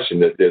no question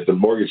that the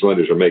mortgage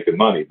lenders are making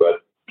money,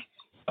 but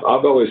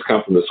I've always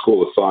come from the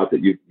school of thought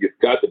that you've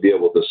got to be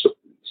able to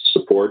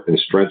support and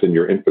strengthen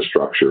your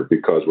infrastructure,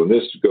 because when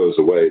this goes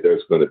away,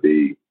 there's going to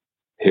be,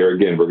 here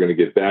again, we're going to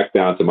get back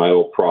down to my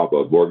old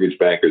proverb: mortgage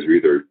bankers are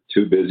either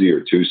too busy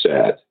or too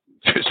sad.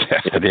 Too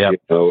sad, yeah.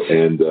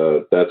 And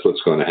that's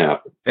what's going to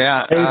happen.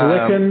 Yeah.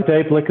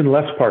 Dave Licken,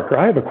 Les Parker.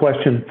 I have a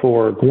question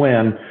for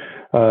Gwen.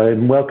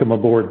 And welcome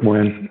aboard,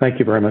 Gwen. Thank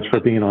you very much for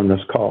being on this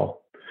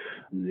call.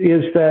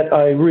 Is that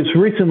I was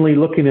recently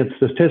looking at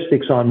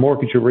statistics on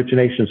mortgage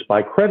originations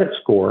by credit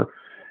score,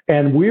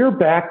 and we're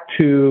back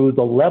to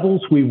the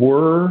levels we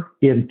were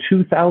in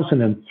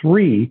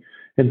 2003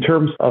 in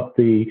terms of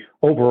the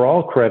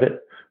overall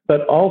credit,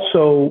 but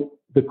also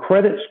the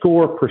credit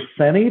score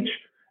percentage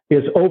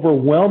is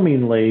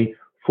overwhelmingly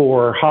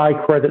for high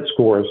credit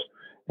scores.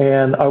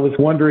 And I was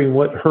wondering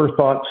what her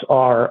thoughts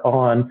are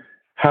on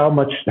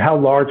how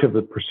large of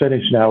the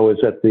percentage now is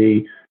at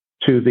the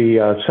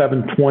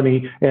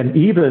 720, and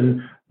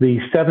even the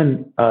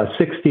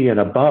 760 and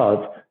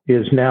above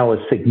is now a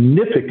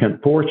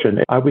significant portion.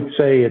 I would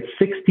say it's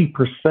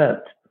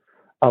 60%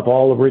 of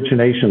all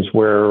originations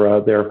where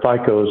their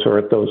FICOs are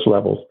at those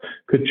levels.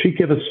 Could she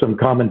give us some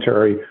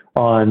commentary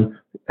on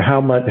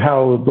how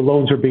the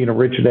loans are being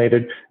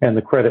originated and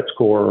the credit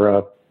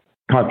score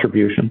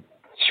contribution?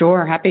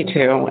 Sure, happy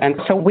to. And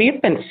so we've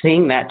been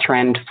seeing that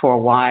trend for a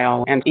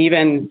while. And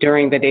even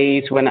during the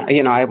days when,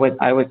 I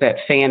was at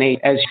Fannie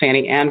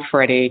and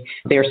Freddie,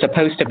 they're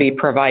supposed to be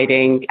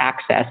providing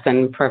access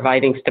and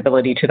providing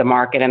stability to the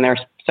market. And they're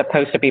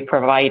supposed to be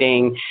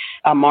providing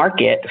a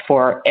market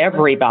for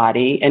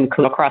everybody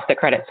across the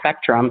credit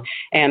spectrum.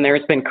 And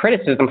there's been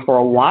criticism for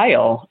a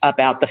while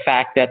about the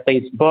fact that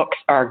these books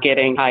are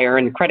getting higher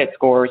in credit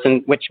scores,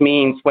 and which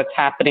means what's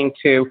happening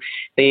to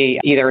the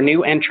either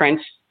new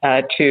entrants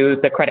to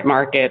the credit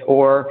market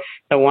or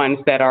the ones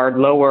that are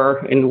lower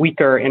and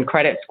weaker in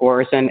credit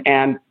scores.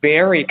 And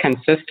very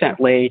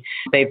consistently,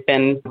 they've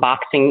been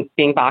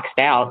being boxed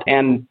out.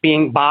 And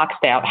being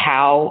boxed out,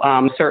 how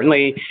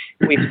certainly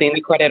we've seen the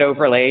credit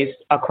overlays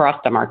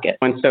across the market.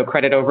 And so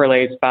credit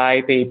overlays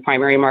by the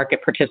primary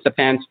market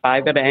participants,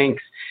 by the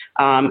banks,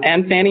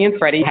 and Fannie and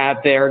Freddie have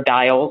their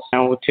dials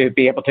to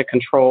be able to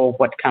control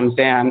what comes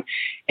in.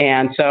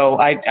 And so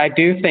I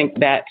do think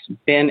that's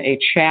been a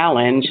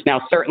challenge.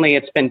 Now, certainly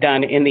it's been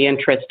done in the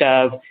interest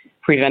of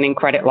preventing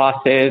credit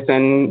losses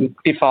and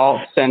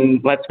defaults, and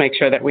let's make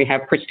sure that we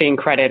have pristine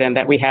credit and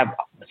that we have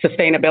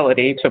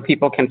sustainability so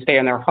people can stay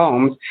in their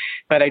homes.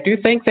 But I do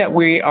think that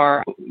we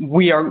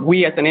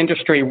as an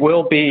industry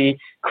will be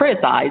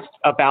criticized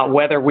about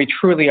whether we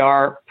truly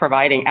are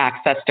providing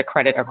access to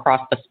credit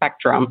across the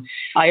spectrum.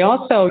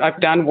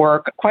 I've done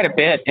work quite a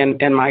bit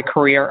in my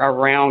career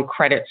around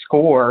credit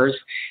scores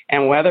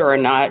and whether or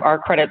not are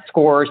credit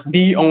scores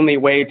the only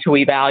way to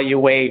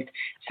evaluate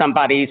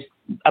somebody's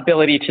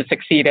ability to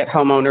succeed at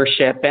home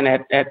ownership and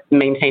at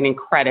maintaining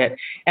credit.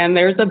 And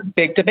there's a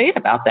big debate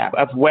about that,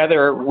 of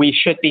whether we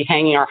should be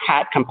hanging our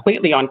hat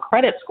completely on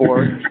credit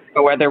scores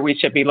or whether we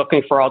should be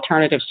looking for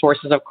alternative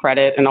sources of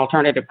credit and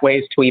alternative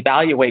ways to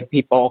evaluate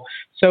people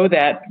so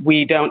that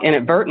we don't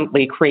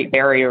inadvertently create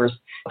barriers.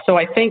 So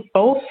I think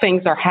both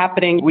things are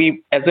happening.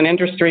 We, as an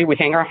industry, we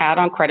hang our hat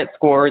on credit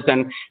scores,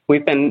 and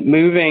we've been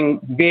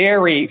moving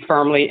very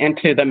firmly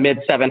into the mid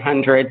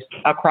 700s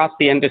across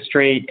the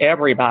industry,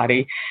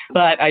 everybody.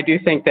 But I do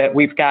think that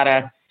we've got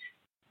to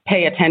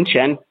pay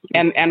attention,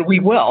 and we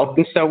will.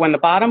 And so when the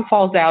bottom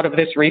falls out of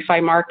this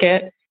refi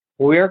market,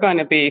 we're going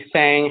to be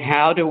saying,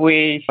 how do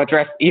we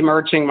address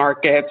emerging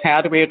markets?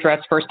 How do we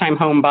address first-time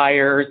home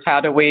buyers? How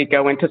do we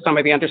go into some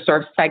of the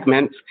underserved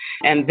segments?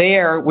 And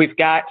there we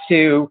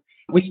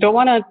still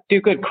want to do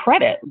good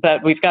credit,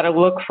 but we've got to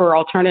look for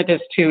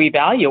alternatives to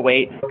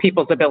evaluate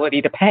people's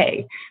ability to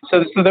pay.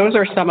 So those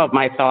are some of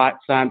my thoughts.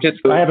 I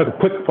have a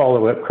quick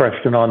follow-up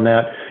question on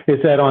that. Is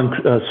that on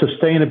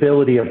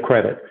sustainability of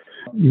credit?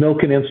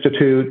 Milken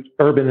Institute,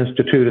 Urban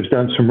Institute has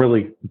done some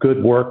really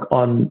good work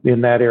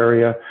in that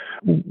area.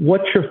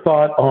 What's your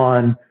thought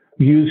on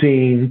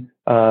using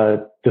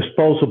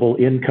disposable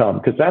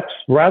income? Because that's,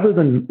 rather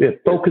than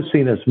it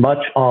focusing as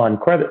much on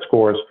credit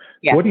scores,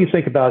 what do you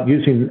think about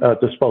using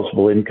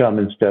disposable income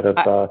instead of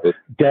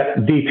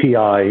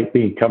DTI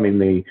becoming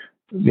the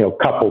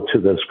coupled to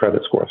those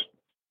credit scores?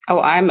 Oh,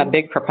 I'm a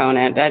big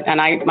proponent.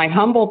 And my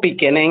humble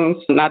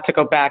beginnings, not to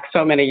go back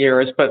so many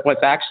years, but was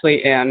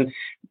actually in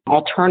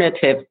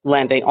alternative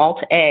lending,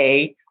 Alt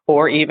A,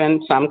 or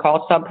even some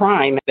call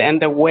subprime.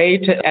 And the way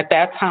to, at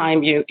that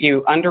time, you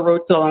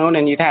underwrote the loan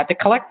and you'd had to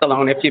collect the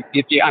loan if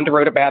you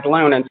underwrote a bad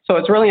loan. And so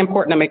it's really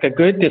important to make a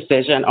good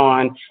decision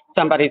on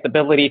somebody's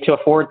ability to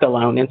afford the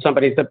loan and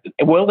somebody's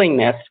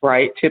willingness,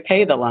 right, to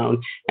pay the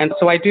loan. And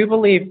so I do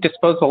believe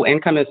disposable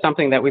income is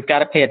something that we've got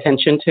to pay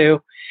attention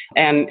to.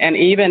 And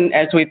even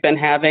as we've been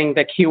having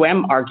the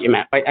QM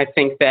argument, I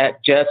think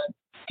that just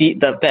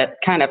that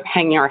kind of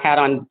hanging our hat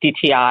on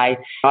DTI.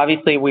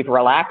 Obviously, we've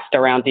relaxed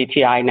around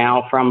DTI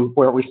now from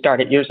where we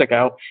started years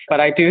ago. But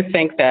I do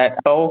think that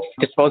both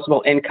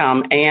disposable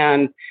income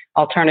and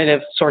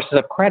alternative sources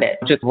of credit,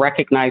 just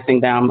recognizing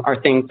them,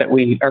 are things that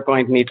we are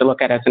going to need to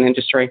look at as an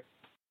industry.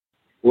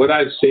 What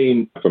I've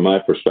seen from my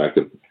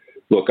perspective,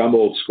 look, I'm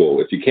old school.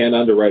 If you can't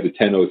underwrite a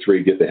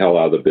 1003, get the hell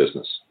out of the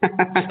business.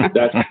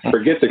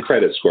 Forget the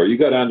credit score. You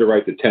got to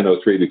underwrite the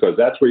 1003 because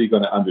that's where you're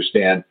going to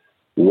understand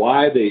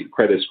why the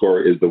credit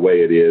score is the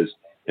way it is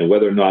and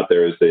whether or not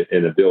there is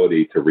an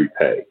ability to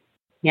repay.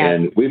 Yeah.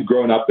 And we've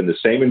grown up in the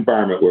same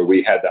environment where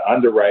we had to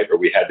underwrite or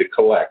we had to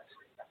collect.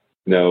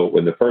 You know,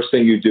 when the first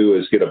thing you do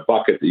is get a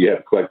bucket that you have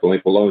to collect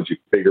delinquent loans, you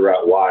figure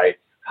out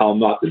how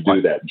not to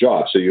do that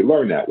job. So you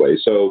learn that way.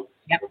 So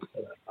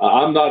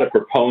I'm not a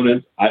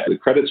proponent. The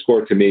credit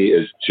score to me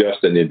is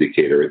just an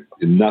indicator,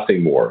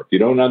 nothing more. If you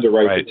don't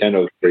underwrite the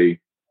 1003,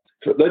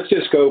 let's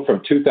just go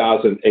from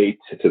 2008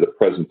 to the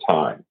present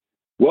time.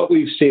 What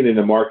we've seen in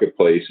the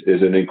marketplace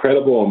is an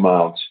incredible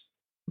amount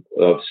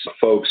of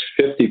folks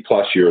 50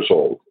 plus years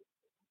old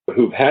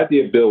who've had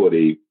the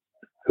ability,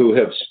 who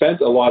have spent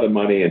a lot of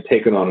money and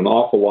taken on an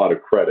awful lot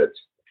of credit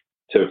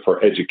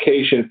for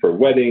education, for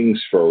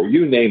weddings, for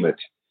you name it.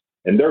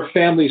 And their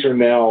families are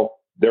now,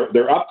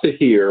 they're up to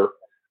here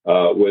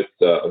with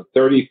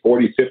 $30,000,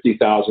 $40,000,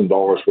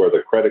 $50,000 worth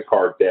of credit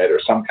card debt or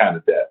some kind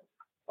of debt.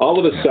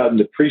 All of a sudden,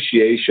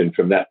 depreciation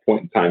from that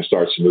point in time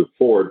starts to move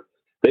forward.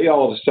 They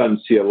all of a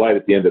sudden see a light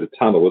at the end of the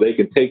tunnel where they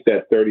can take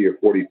that $30,000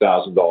 or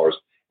 $40,000,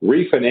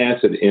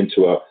 refinance it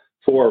into a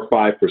 4 or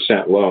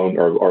 5% loan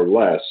or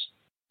less.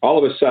 All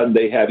of a sudden,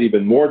 they have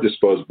even more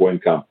disposable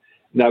income.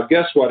 Now,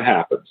 guess what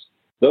happens?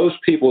 Those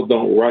people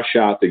don't rush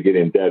out to get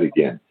in debt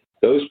again.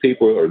 Those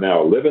people are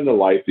now living the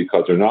life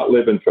because they're not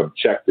living from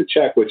check to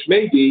check, which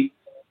may be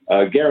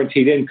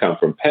guaranteed income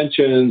from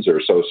pensions or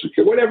Social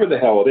Security, whatever the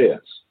hell it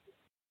is.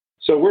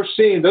 So we're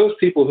seeing those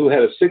people who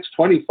had a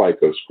 620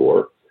 FICO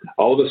score,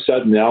 all of a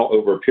sudden now,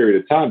 over a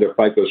period of time, their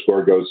FICO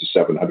score goes to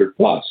 700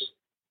 plus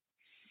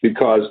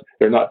because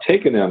they're not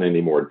taking on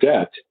any more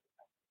debt.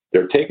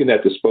 They're taking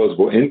that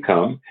disposable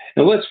income.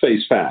 And let's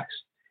face facts.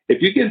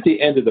 If you get at the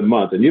end of the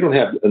month and you don't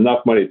have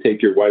enough money to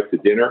take your wife to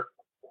dinner,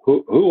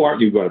 who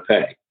aren't you going to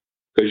pay?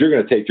 Because you're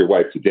going to take your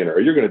wife to dinner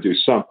or you're going to do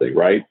something,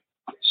 right?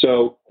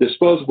 So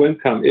disposable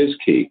income is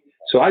key.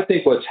 So I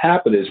think what's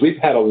happened is we've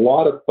had a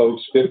lot of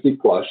folks 50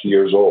 plus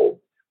years old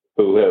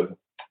who have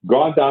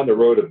gone down the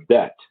road of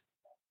debt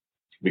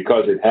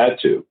because it had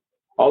to,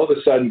 all of a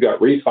sudden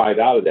got refied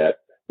out of that,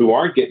 who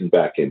aren't getting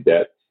back in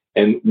debt.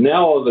 And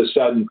now all of a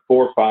sudden,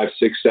 4, 5,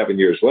 6, 7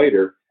 years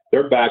later,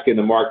 they're back in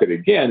the market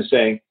again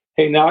saying,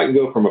 hey, now I can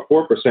go from a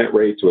 4%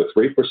 rate to a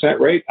 3%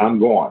 rate. I'm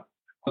gone.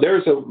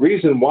 There's a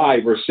reason why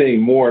we're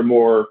seeing more and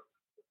more,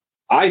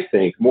 I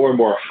think, more and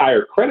more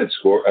higher credit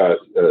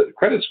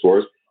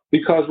scores,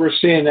 because we're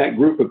seeing that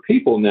group of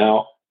people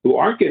now who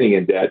aren't getting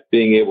in debt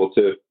being able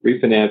to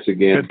refinance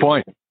again. Good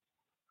point.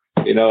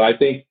 You know, I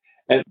think,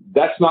 and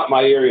that's not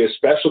my area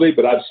especially,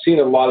 but I've seen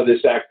a lot of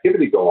this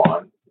activity go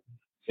on.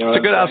 You know, it's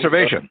a good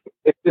observation.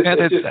 It's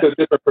just a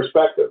different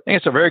perspective. I think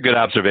it's a very good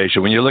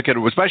observation when you look at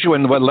it, especially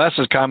when what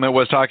Les's comment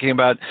was talking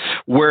about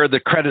where the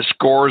credit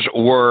scores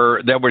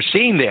were, that we're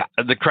seeing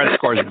the credit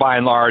scores by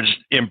and large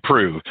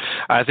improve.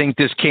 I think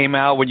this came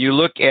out when you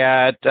look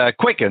at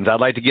Quickens. I'd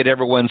like to get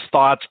everyone's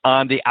thoughts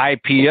on the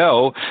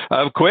IPO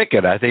of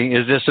Quicken. I think,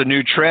 is this a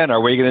new trend?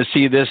 Are we going to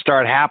see this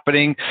start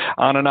happening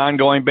on an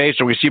ongoing basis?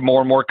 Or we see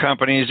more and more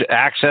companies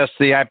access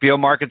the IPO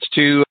markets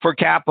for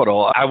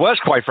capital? I was,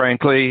 quite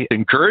frankly,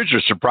 encouraged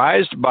or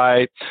surprised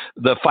by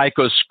the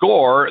FICO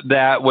score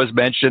that was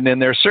mentioned in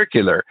their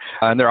circular,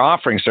 in their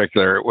offering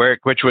circular,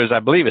 which was, I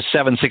believe, a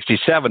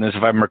 767, if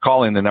I'm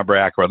recalling the number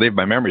accurately, if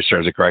my memory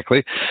serves it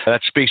correctly.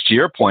 That speaks to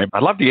your point.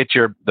 I'd love to get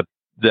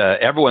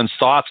everyone's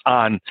thoughts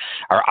on,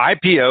 are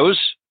IPOs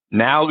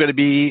now going to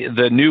be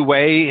the new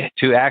way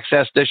to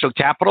access digital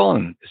capital?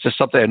 And is this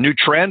a new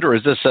trend, or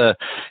is this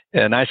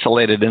an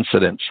isolated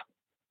incident?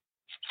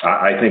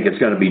 I think it's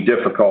going to be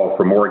difficult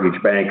for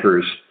mortgage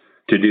bankers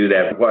to do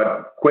that.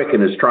 What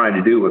Quicken is trying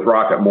to do with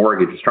Rocket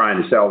Mortgage is trying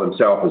to sell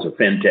themselves as a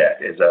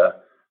fintech, as a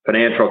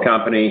financial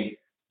company,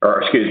 a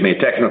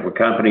technical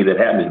company that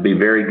happens to be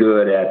very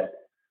good at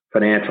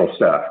financial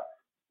stuff.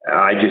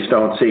 I just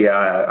don't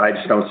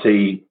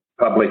see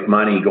public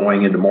money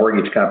going into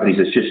mortgage companies.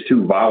 It's just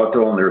too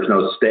volatile, and there's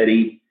no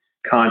steady,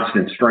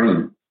 constant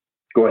stream.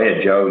 Go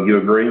ahead, Joe. You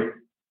agree?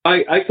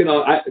 But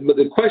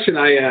the question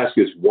I ask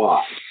is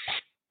why?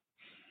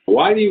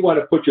 Why do you want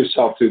to put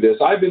yourself through this?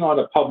 I've been on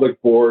a public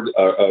board,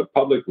 a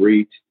public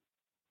REIT,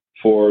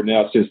 for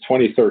now since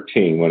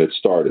 2013 when it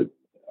started.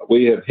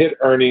 We have hit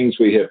earnings.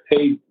 We have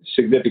paid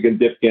significant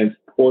dividends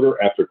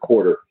quarter after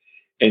quarter.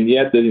 And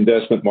yet the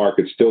investment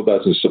market still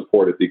doesn't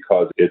support it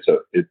because it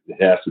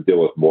has to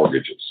deal with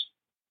mortgages.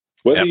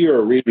 Whether you're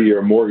a REIT or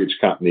a mortgage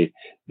company,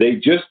 they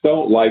just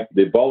don't like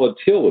the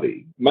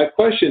volatility. My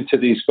question to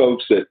these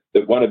folks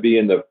that want to be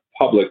in the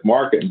public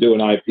market and do an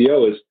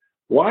IPO is,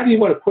 why do you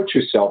want to put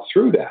yourself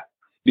through that?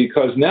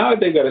 Because now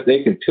they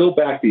can peel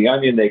back the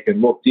onion. They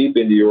can look deep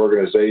into your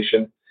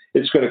organization.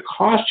 It's going to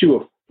cost you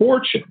a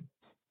fortune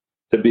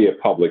to be a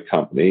public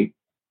company.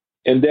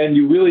 And then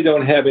you really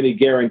don't have any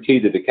guarantee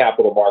that the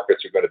capital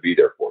markets are going to be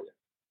there for you.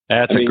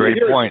 That's a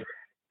great point.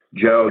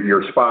 Joe,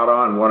 you're spot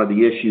on. One of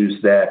the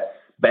issues that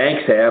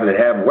banks have that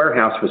have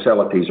warehouse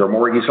facilities or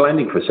mortgage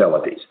lending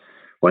facilities,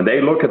 when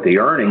they look at the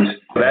earnings,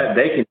 that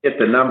they can hit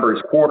the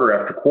numbers quarter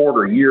after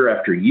quarter, year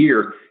after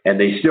year, and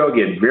they still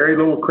get very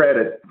little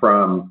credit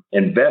from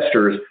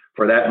investors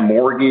for that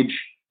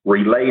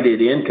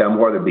mortgage-related income,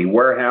 whether it be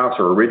warehouse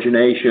or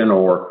origination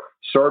or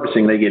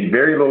servicing. They get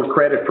very little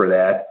credit for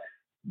that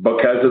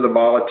because of the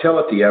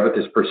volatility of it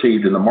that's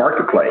perceived in the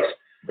marketplace.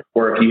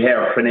 Or if you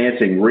have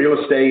financing real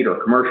estate or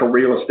commercial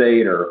real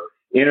estate or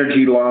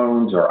energy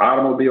loans or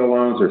automobile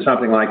loans or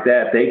something like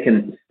that, they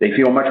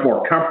feel much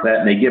more comfortable with that,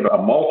 and they give a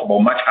multiple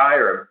much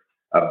higher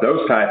of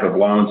those type of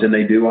loans than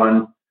they do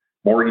on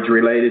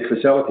mortgage-related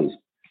facilities.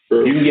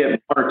 If you can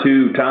get 1 or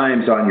 2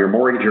 times on your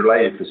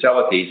mortgage-related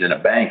facilities in a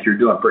bank, you're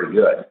doing pretty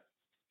good.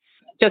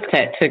 Just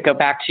to go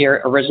back to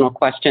your original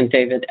question,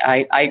 David,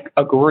 I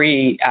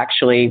agree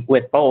actually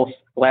with both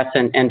Wes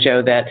and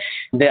Joe that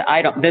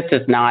this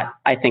is not,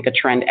 I think, a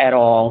trend at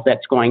all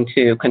that's going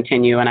to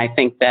continue. And I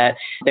think that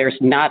there's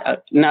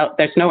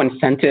no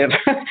incentive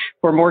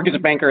for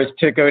mortgage bankers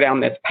to go down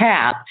this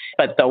path.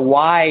 But the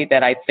why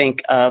that I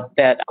think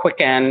that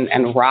Quicken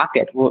and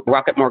Rocket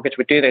Mortgage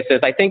would do this is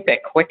I think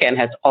that Quicken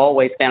has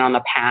always been on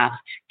the path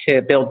to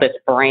build this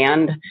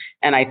brand.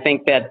 And I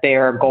think that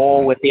their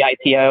goal with the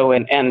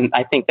IPO and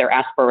I think their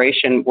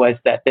aspiration was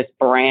that this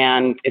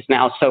brand is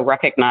now so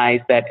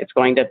recognized that it's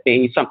going to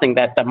be something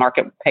that the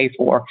market would pay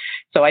for.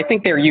 So I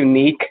think they're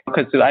unique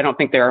because I don't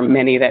think there are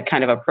many that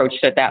kind of approached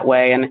it that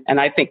way. And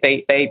I think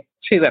they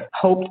too have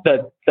hoped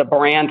that the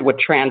brand would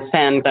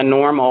transcend the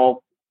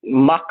normal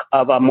muck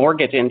of a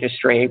mortgage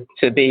industry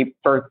to be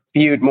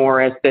viewed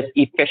more as this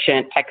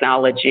efficient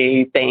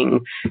technology thing.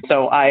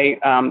 So I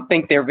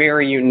think they're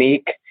very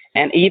unique.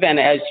 And even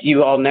as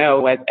you all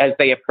know, as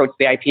they approach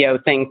the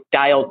IPO, things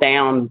dialed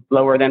down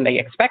lower than they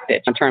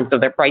expected in terms of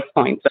their price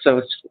points.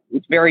 So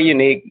it's very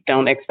unique.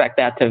 Don't expect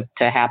that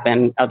to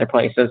happen other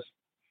places.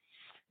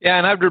 Yeah,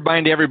 and I'd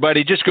remind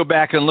everybody, just go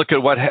back and look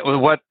at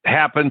what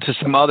happened to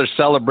some other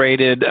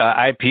celebrated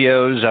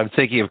IPOs. I'm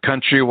thinking of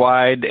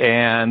Countrywide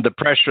and the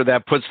pressure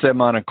that puts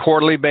them on a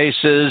quarterly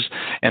basis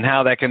and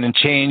how that can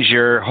change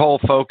your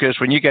whole focus.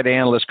 When you get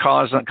analysts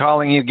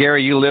calling you,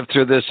 Gary, you lived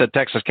through this at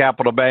Texas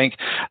Capital Bank,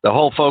 the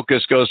whole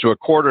focus goes to a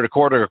quarter to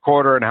quarter to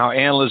quarter, and how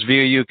analysts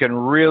view you can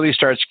really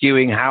start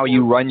skewing how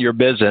you run your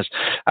business.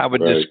 I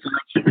would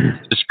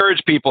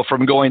discourage people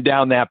from going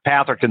down that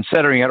path or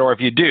considering it, or if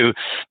you do,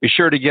 be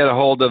sure to get a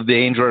hold of the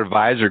Ainsworth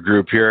Advisor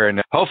Group here, and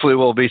hopefully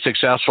we'll be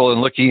successful in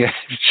looking at,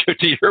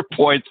 to your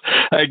points,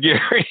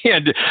 Gary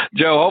and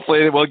Joe,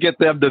 hopefully we'll get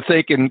them to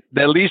think and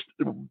at least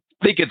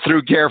think it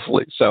through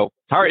carefully. So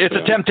it's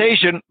a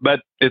temptation, but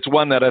it's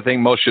one that I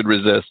think most should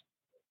resist.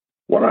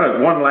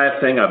 One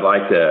last thing I'd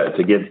like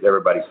to get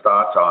everybody's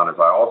thoughts on is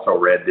I also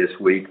read this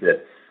week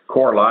that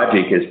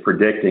CoreLogic is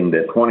predicting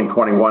that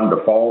 2021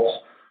 defaults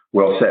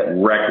will set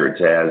records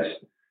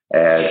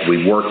as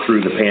we work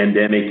through the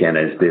pandemic and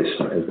as this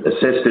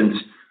assistance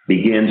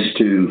begins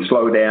to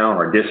slow down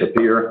or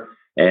disappear.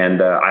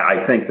 And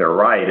I think they're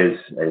right.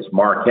 As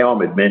Mark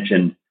Helm had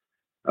mentioned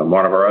in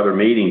one of our other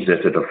meetings,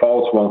 that the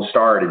defaults won't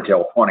start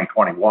until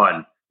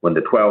 2021 when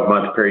the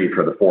 12-month period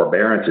for the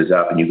forbearance is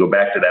up and you go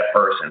back to that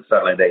person.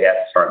 Suddenly they have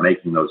to start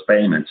making those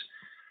payments.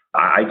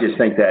 I just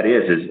think that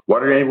is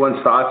what are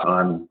anyone's thoughts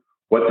on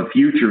what the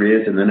future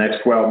is in the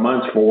next 12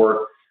 months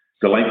for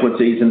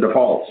delinquencies and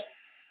defaults?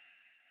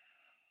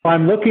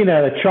 I'm looking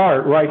at a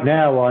chart right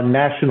now on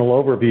National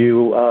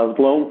Overview of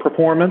loan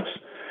performance.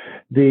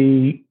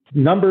 The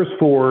numbers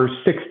for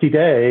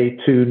 60-day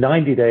to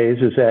 90 days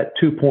is at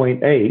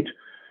 2.8,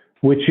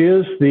 which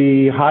is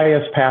the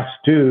highest past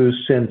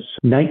dues since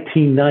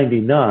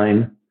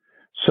 1999.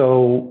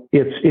 So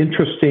it's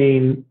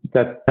interesting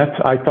that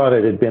I thought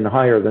it had been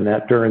higher than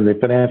that during the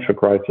financial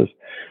crisis.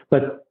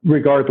 But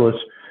regardless,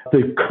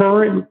 the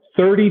current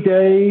 30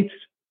 days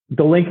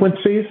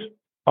delinquencies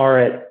are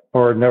at,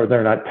 or no,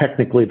 they're not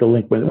technically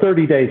delinquent,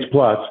 30 days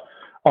plus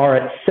are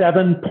at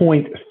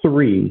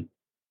 7.3.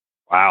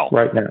 Wow.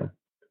 Right now.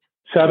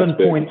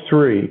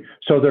 7.3.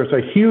 So there's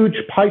a huge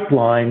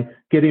pipeline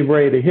getting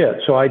ready to hit.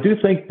 So I do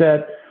think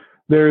that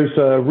there's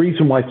a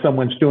reason why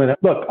someone's doing it.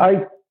 Look,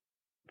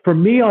 for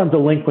me on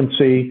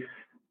delinquencies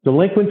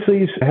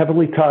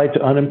heavily tied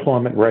to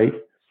unemployment rate.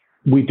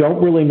 We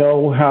don't really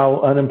know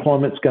how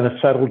unemployment's going to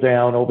settle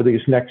down over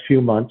these next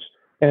few months.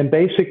 And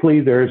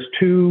basically there's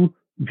two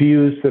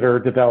views that are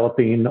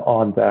developing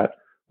on that.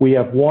 We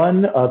have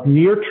one of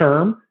near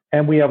term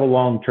and we have a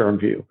long-term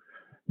view.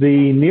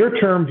 The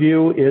near-term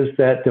view is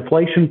that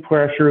deflation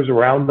pressures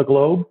around the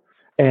globe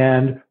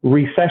and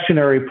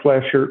recessionary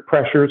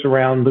pressures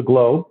around the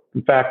globe.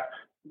 In fact,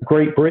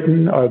 Great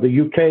Britain or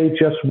the UK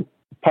just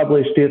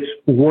published its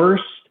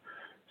worst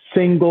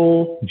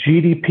single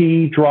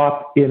GDP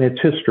drop in its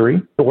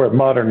history, or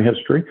modern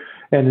history,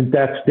 and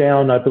that's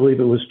down, I believe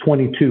it was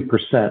 22%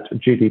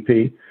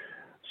 GDP.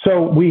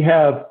 So we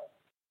have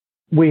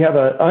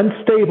an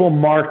unstable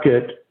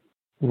market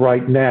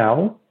right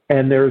now,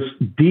 and there's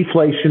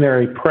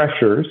deflationary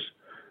pressures.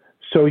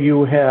 So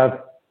you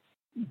have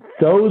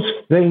those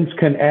things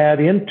can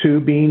add into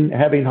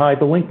having high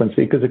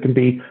delinquency because it can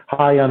be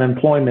high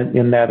unemployment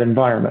in that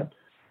environment.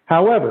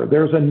 However,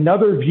 there's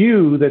another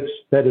view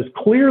that is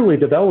clearly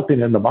developing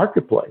in the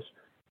marketplace.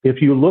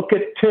 If you look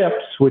at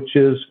TIPS, which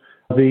is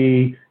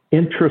the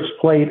interest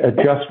rate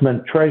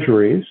adjustment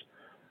treasuries,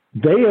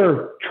 they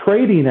are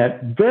trading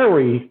at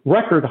very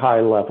record high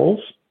levels.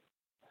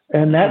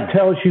 And that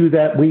tells you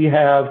that we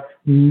have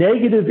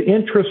negative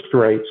interest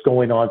rates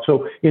going on.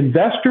 So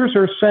investors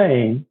are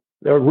saying,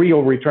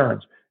 real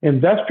returns,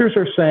 investors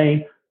are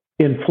saying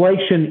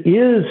inflation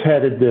is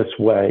headed this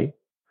way.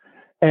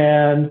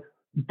 And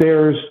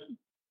there's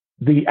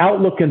the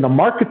outlook in the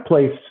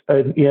marketplace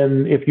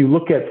if you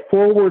look at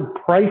forward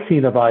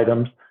pricing of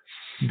items,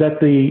 that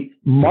the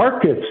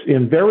markets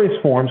in various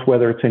forms,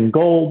 whether it's in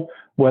gold,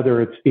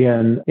 whether it's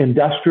in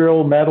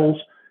industrial metals,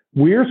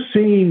 we're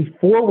seeing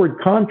forward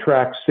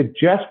contracts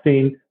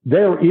suggesting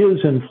there is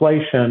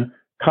inflation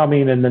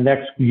coming in the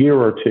next year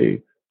or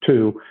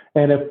two.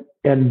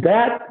 And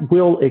that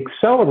will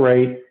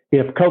accelerate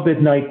if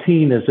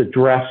COVID-19 is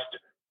addressed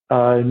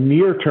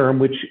near term,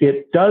 which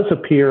it does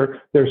appear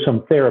there's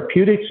some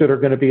therapeutics that are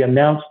going to be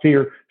announced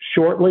here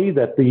shortly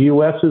that the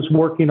U.S. is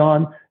working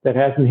on that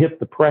hasn't hit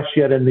the press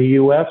yet in the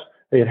U.S.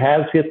 It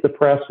has hit the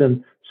press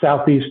in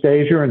Southeast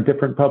Asia and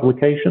different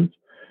publications.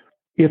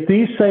 If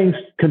these things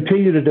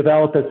continue to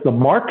develop as the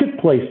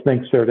marketplace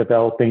thinks they're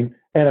developing,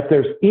 and if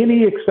there's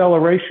any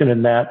acceleration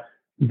in that,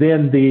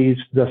 then the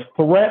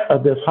threat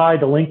of this high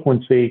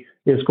delinquency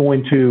is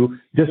going to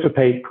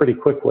dissipate pretty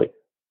quickly.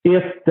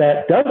 If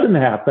that doesn't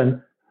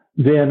happen,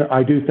 then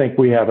I do think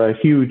we have a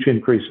huge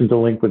increase in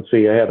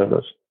delinquency ahead of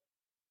us.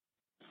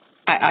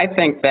 I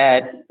think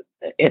that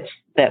it's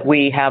that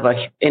we have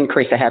an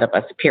increase ahead of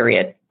us,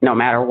 period, no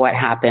matter what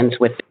happens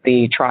with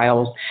the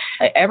trials.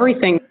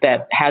 Everything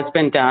that has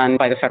been done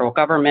by the federal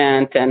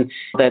government and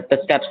the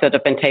steps that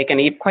have been taken,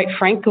 quite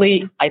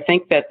frankly, I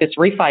think that this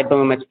refi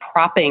boom is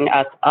propping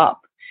us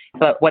up.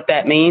 But what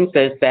that means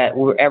is that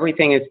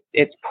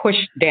it's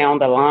pushed down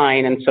the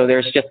line, and so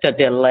there's just a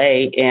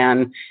delay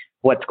in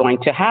what's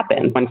going to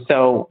happen. And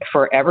so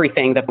for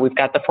everything that we've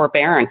got the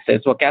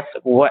forbearances, well, guess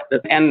what?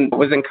 And it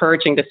was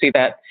encouraging to see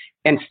that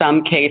in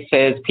some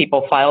cases,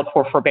 people filed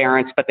for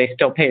forbearance, but they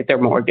still paid their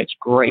mortgage.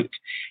 Great.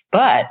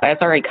 But as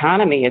our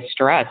economy is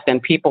stressed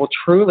and people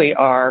truly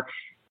are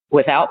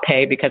without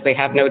pay because they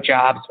have no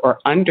jobs or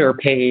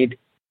underpaid,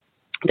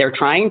 they're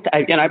trying to,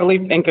 and I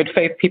believe in good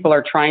faith, people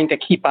are trying to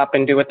keep up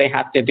and do what they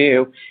have to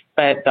do.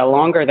 But the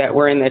longer that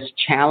we're in this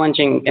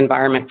challenging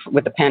environment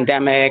with the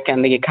pandemic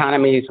and the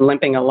economy is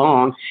limping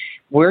along,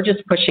 we're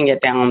just pushing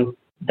it down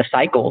the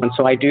cycle. And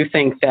so I do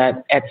think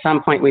that at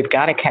some point we've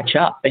got to catch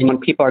up. And when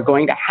people are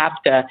going to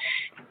have to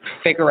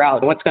figure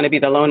out what's going to be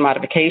the loan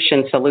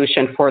modification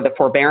solution for the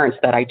forbearance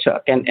that I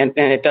took. And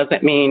it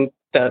doesn't mean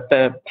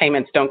the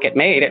payments don't get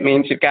made. It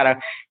means you've got to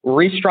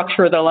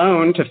restructure the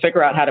loan to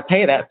figure out how to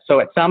pay that. So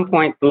at some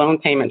point, loan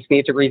payments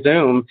need to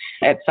resume.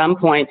 At some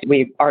point,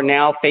 we are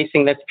now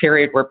facing this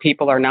period where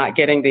people are not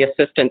getting the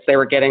assistance they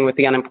were getting with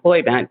the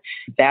unemployment.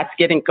 That's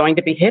going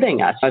to be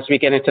hitting us as we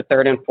get into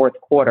third and fourth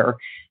quarter.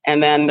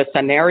 And then the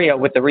scenario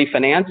with the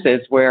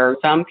refinances where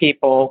some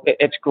people,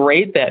 it's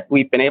great that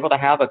we've been able to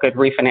have a good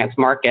refinance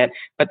market,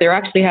 but there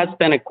actually has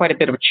been quite a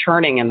bit of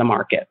churning in the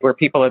market where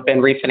people have been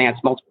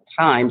refinanced multiple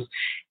times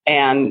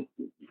and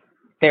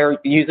they're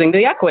using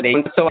the equity.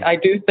 So I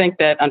do think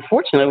that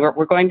unfortunately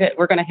we're going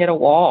to hit a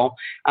wall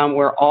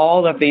where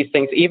all of these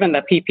things, even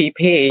the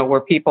PPP,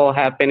 where people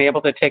have been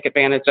able to take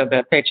advantage of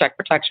the Paycheck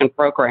Protection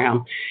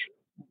Program,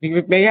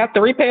 you may have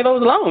to repay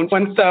those loans.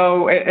 And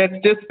so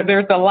it's just,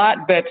 there's a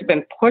lot that's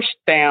been pushed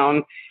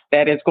down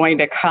that is going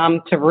to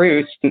come to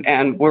roost.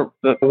 And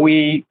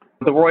we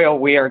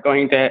are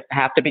going to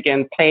have to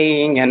begin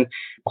paying, and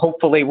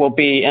hopefully we'll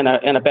be in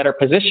a better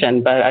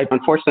position. But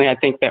unfortunately, I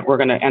think that we're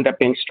going to end up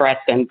being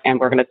stressed and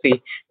we're going to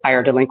see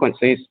higher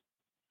delinquencies.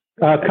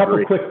 A couple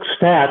of quick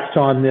stats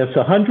on this.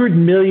 100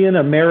 million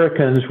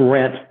Americans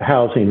rent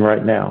housing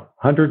right now,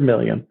 100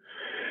 million.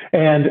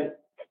 And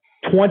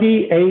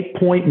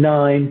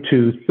 28.9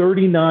 to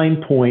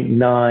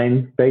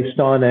 39.9, based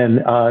on an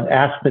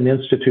Aspen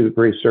Institute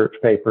research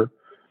paper,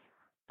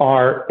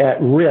 are at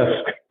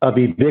risk of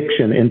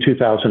eviction in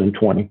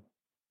 2020.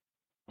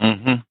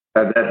 Mm-hmm.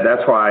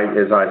 That's why,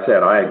 as I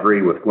said, I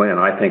agree with Glenn.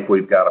 I think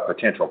we've got a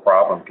potential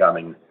problem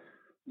coming,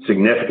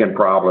 significant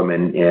problem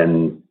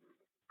in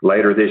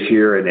later this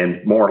year, and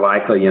then more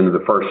likely into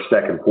the first,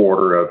 second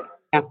quarter of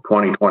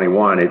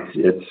 2021.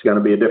 It's going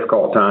to be a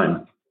difficult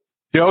time.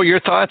 Joe, your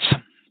thoughts?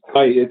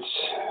 It's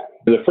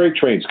the freight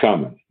train's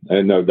coming,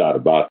 and no doubt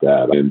about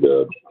that. And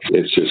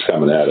it's just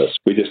coming at us.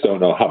 We just don't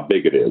know how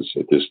big it is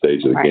at this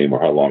stage of the game, or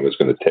how long it's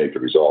going to take to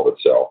resolve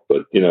itself.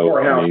 But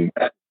or how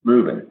it's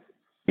moving.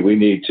 We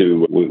need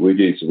to. We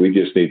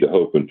just need to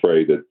hope and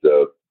pray that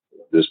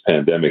this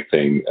pandemic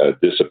thing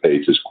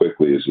dissipates as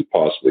quickly as it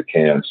possibly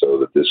can, so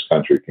that this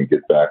country can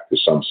get back to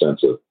some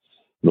sense of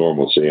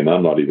normalcy. And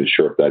I'm not even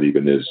sure if that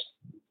even is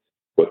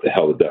what the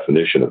hell the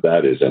definition of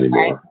that is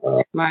anymore.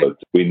 Right. But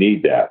we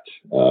need that.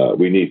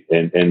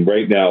 And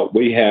right now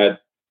we had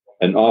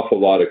an awful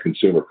lot of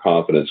consumer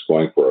confidence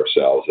going for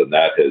ourselves, and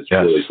that has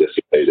really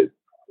dissipated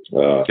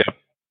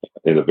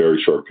in a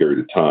very short period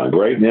of time.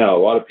 Right now,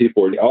 a lot of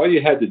people, all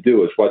you had to do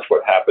was watch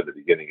what happened at the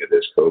beginning of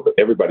this COVID.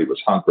 Everybody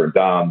was hunkering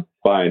down,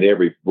 buying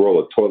every roll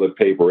of toilet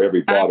paper,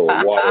 every bottle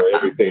of water,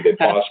 everything they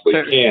possibly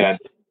can.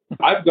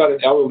 I've got an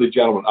elderly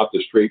gentleman up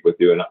the street with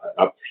you, and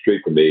up the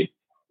street from me.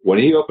 When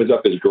he opens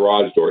up his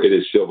garage door, it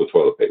is filled with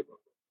toilet paper.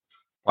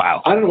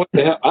 Wow! I don't know what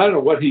the hell. I don't know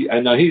what he.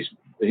 And now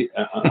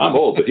I'm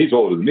old, but he's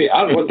older than me. I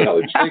don't know what the hell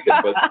he's thinking,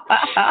 but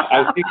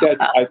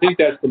I think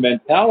that's the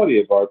mentality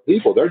of our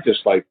people. They're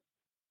just like,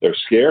 they're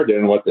scared. They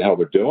don't know what the hell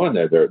they're doing.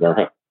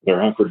 They're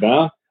hunkered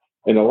down,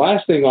 and the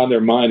last thing on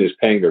their mind is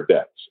paying their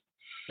debts.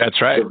 That's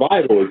right.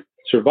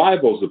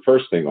 Survival is the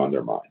first thing on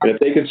their mind, and if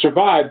they can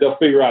survive, they'll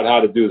figure out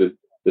how to do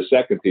the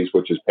second piece,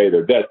 which is pay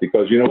their debt.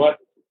 Because you know what?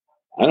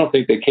 I don't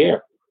think they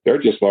care. They're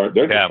just trying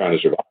to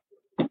survive.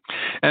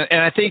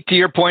 And I think to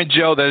your point,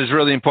 Joe, that is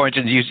really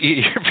important.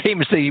 Your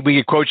famous thing we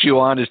could quote you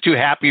on is too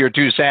happy or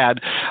too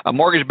sad.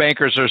 Mortgage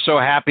bankers are so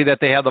happy that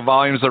they have the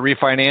volumes of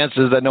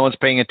refinances that no one's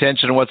paying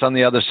attention to what's on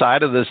the other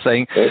side of this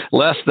thing.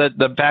 Less that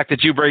the fact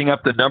that you bring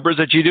up the numbers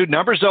that you do.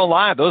 Numbers don't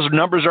lie. Those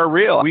numbers are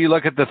real. We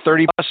look at the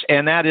 30 plus,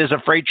 and that is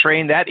a freight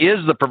train. That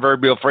is the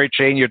proverbial freight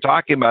train you're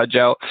talking about,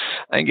 Joe.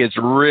 I think it's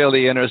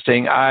really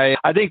interesting. I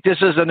think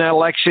this is an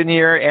election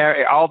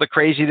year. All the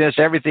craziness,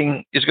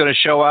 everything is going to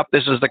show up.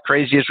 This is the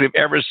craziest we've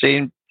ever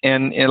seen.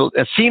 And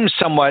it seems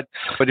somewhat,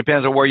 but it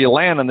depends on where you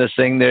land on this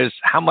thing. There's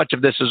how much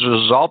of this is a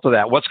result of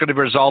that. What's going to be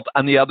a result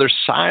on the other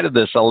side of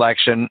this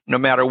election, no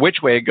matter which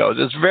way it goes?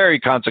 It's very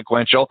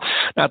consequential.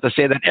 Not to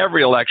say that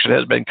every election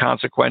has been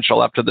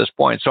consequential up to this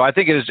point. So I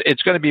think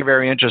it's going to be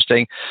very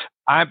interesting.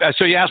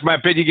 So you asked my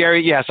opinion,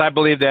 Gary. Yes, I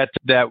believe that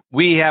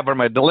we have, from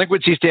a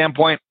delinquency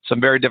standpoint,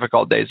 some very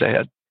difficult days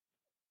ahead.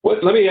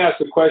 Let me ask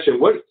the question.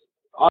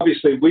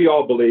 Obviously, I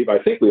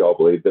think we all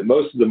believe that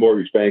most of the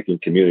mortgage banking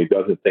community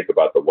doesn't think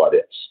about the what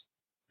ifs.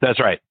 That's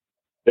right.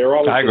 They're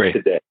always in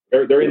today.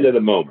 They're into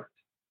the moment.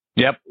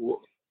 Yep.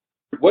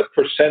 What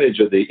percentage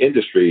of the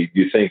industry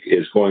do you think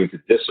is going to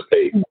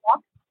dissipate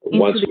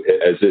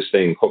as this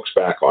thing hooks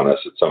back on us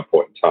at some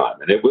point in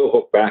time? And it will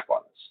hook back on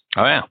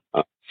us.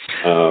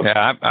 Oh,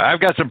 yeah. I've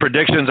got some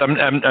predictions.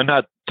 I'm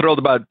not thrilled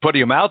about putting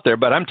them out there,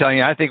 but I'm telling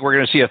you, I think we're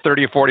going to see a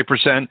 30 or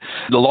 40%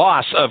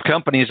 loss of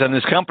companies in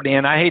this company.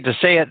 And I hate to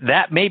say it,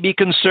 that may be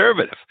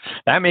conservative.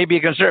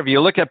 You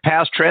look at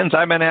past trends.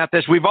 I've been at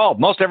this.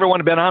 Most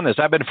everyone have been on this.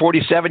 I've been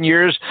 47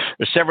 years.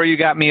 There's several you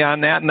got me on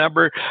that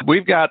number.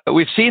 We've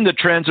seen the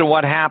trends and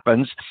what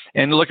happens.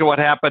 And look at what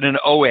happened in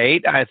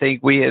 2008. I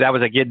think that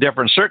was a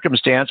different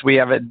circumstance. We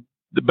have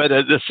but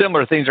the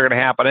similar things are going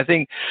to happen. I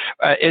think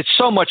it's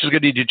so much is going to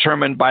be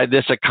determined by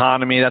this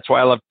economy. That's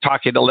why I love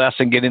talking to Les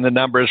and getting the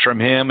numbers from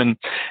him and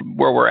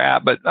where we're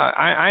at. But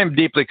I am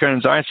deeply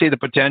concerned. I see the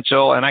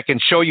potential, and I can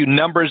show you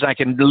numbers. I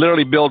can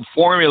literally build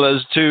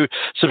formulas to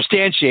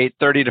substantiate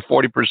 30 to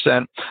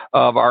 40%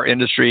 of our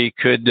industry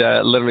could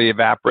literally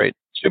evaporate.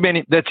 I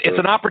mean, it's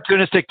an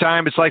opportunistic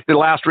time. It's like the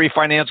last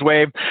refinance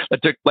wave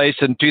that took place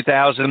in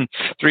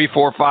 2003,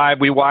 4, 5.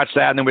 We watched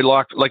that, and then we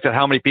looked at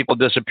how many people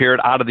disappeared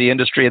out of the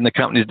industry and the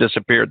companies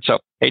disappeared. So,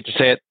 hate to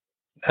say it,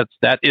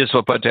 that is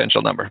a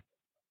potential number.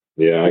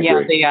 Yeah, I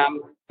agree.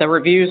 The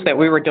reviews that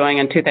we were doing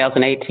in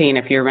 2018,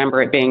 if you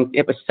remember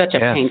it was such a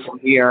painful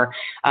year.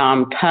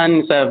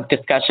 Tons of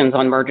discussions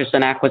on mergers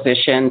and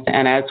acquisitions.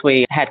 And as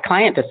we had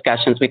client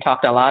discussions, we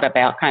talked a lot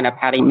about kind of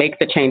how to make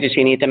the changes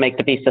you need to make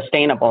to be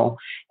sustainable.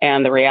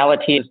 And the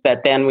reality is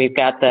that then we've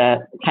got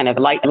the kind of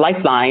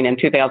lifeline in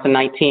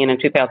 2019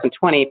 and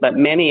 2020, but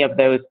many of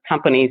those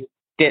companies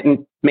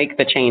didn't make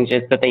the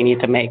changes that they need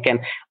to make. And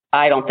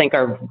I don't think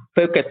are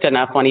focused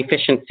enough on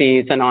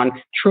efficiencies and on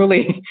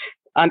truly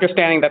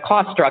understanding the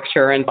cost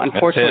structure. And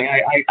unfortunately,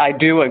 I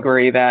do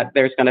agree that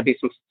there's going to be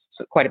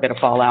quite a bit of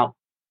fallout.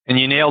 And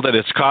you nailed it.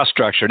 It's cost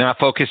structure. Not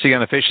focusing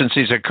on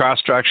efficiencies and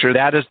cost structure.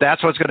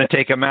 That's what's going to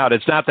take them out.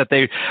 It's not that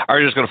they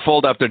are just going to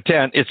fold up their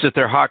tent. It's that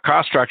their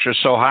cost structure is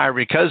so high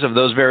because of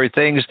those very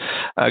things,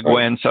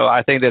 Gwen. So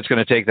I think that's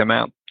going to take them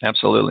out.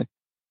 Absolutely.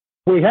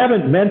 We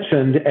haven't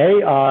mentioned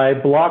AI,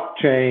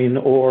 blockchain,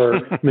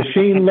 or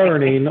machine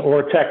learning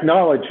or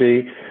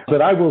technology,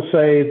 but I will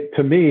say,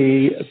 to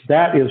me,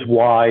 that is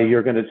why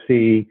you're going to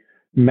see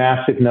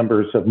massive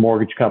numbers of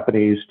mortgage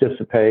companies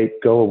dissipate,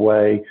 go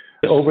away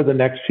over the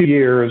next few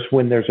years.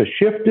 When there's a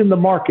shift in the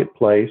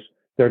marketplace,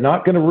 they're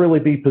not going to really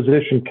be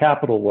positioned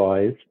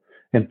capital-wise,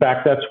 In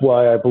fact, that's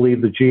why I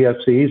believe the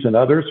GSEs and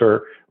others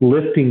are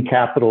lifting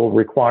capital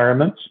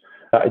requirements.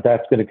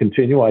 That's going to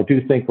continue. I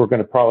do think we're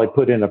going to probably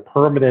put in a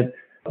permanent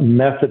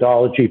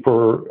methodology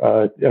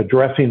for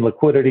addressing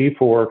liquidity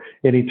for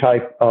any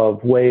type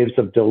of waves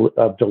of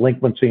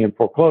delinquency and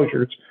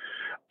foreclosures.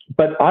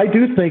 But I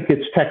do think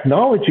it's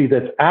technology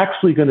that's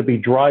actually going to be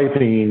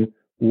driving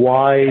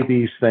why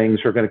these things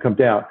are going to come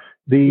down.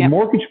 The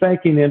mortgage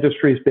banking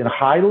industry has been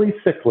highly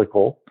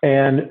cyclical,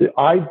 and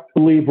I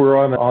believe we're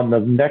on the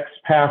next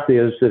path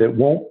is that it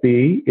will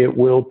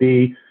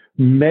be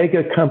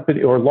mega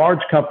company or large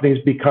companies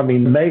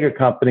becoming mega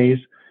companies,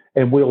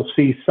 and we'll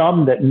see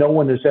some that no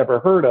one has ever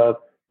heard of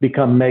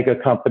become mega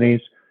companies.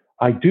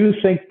 I do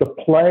think the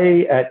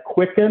play at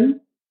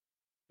Quicken,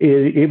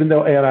 even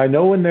though, and I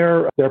know in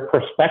their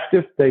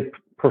prospectus they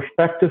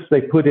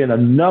put in a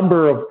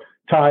number of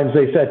times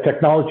they said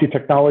technology. I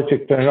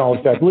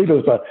believe it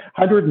was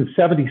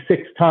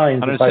 176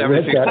 times. If I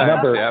read that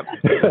number, yep.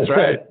 That's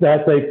right.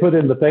 that they put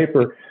in the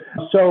paper.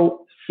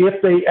 So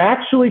if they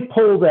actually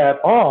pull that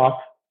off,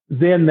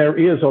 then there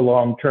is a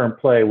long-term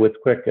play with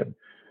Quicken.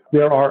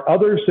 There are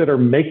others that are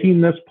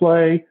making this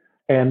play,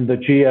 and the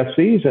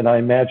GSEs, and I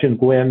imagine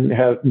Gwen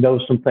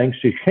knows some things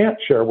she can't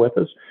share with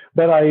us,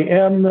 but I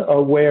am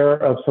aware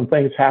of some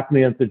things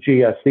happening at the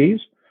GSEs.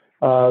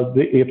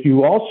 If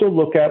you also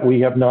look at, we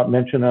have not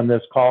mentioned on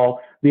this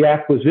call, the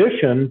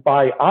acquisition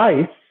by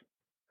ICE,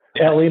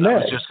 Ellie Mae. I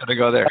was just going to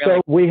go there.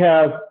 So we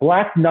have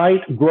Black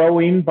Knight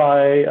growing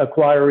by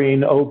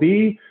acquiring OB.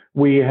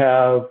 We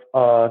have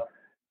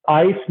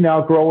ICE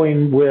now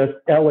growing with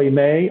Ellie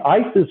Mae.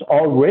 ICE is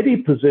already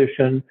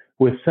positioned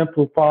with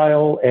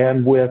Simplifile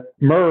and with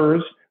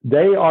MERS.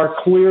 They are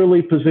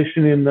clearly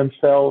positioning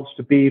themselves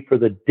to be for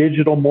the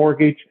digital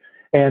mortgage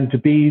and to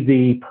be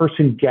the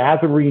person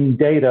gathering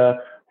data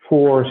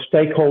for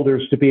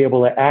stakeholders to be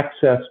able to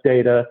access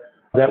data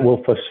that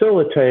will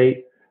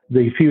facilitate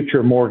the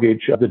future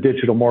mortgage, the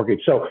digital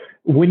mortgage. So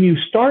when you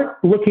start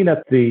looking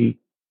at the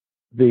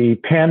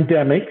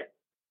pandemic,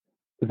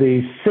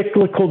 the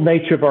cyclical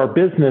nature of our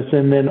business,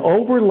 and then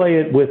overlay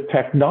it with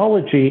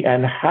technology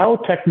and how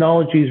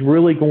technology is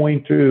really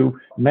going to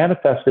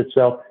manifest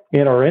itself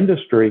in our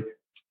industry,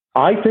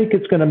 I think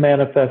it's going to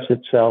manifest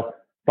itself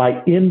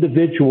by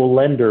individual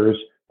lenders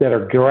that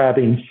are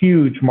grabbing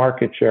huge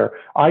market share.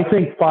 I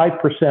think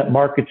 5%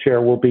 market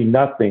share will be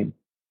nothing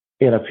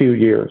in a few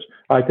years.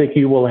 I think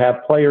you will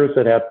have players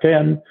that have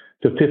 10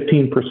 to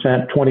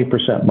 15%,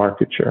 20%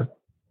 market share.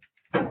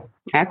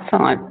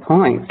 Excellent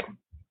point.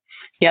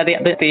 Yeah,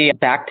 the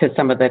back to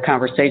some of the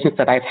conversations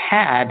that I've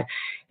had,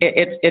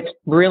 it's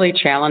really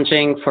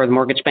challenging for the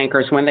mortgage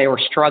bankers when they were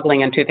struggling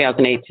in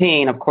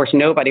 2018. Of course,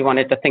 nobody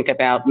wanted to think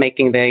about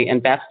making the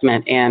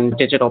investment in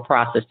digital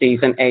processes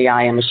and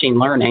AI and machine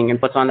learning,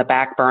 and was on the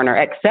back burner,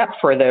 except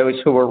for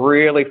those who were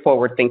really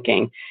forward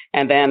thinking.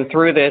 And then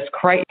through this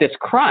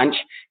crunch,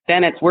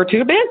 then we're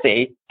too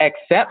busy,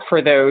 except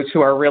for those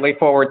who are really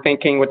forward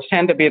thinking, which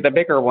tend to be the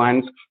bigger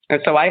ones.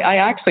 And so I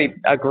actually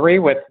agree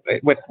with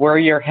where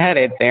you're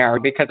headed there,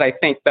 because I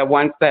think the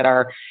ones that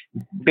are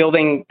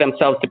building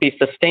themselves to be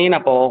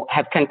sustainable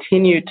have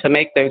continued to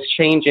make those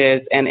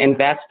changes and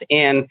invest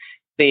in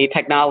the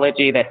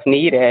technology that's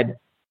needed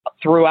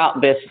throughout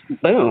this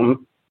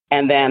boom.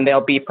 And then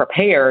they'll be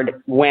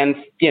prepared when,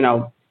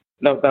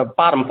 the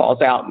bottom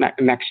falls out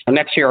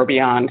next year or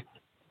beyond.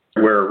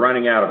 We're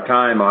running out of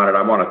time on it.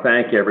 I want to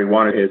thank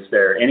everyone. Is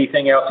there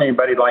anything else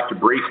anybody'd like to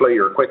briefly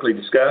or quickly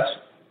discuss?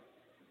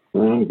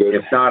 Good.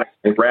 If not,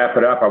 to wrap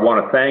it up, I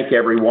want to thank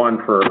everyone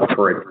for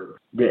it.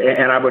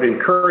 And I would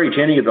encourage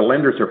any of the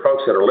lenders or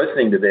folks that are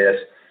listening to this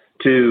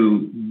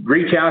to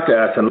reach out to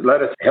us and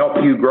let us help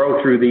you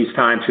grow through these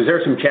times, because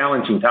there's some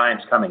challenging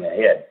times coming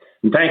ahead.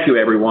 And thank you,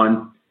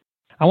 everyone.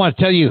 I want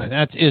to tell you,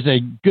 that is a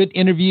good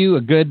interview,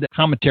 a good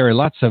commentary,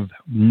 lots of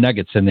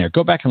nuggets in there.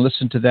 Go back and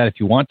listen to that if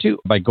you want to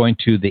by going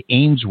to the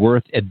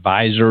Ainsworth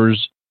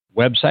Advisors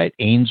website,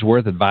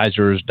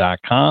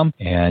 ainsworthadvisors.com,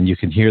 and you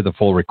can hear the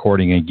full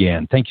recording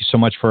again. Thank you so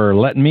much for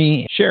letting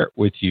me share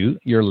with you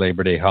your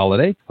Labor Day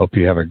holiday. Hope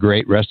you have a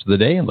great rest of the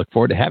day and look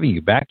forward to having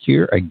you back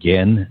here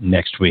again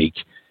next week.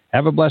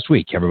 Have a blessed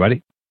week,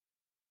 everybody.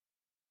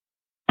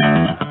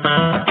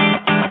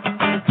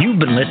 You've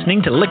been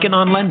listening to Lykken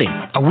on Lending,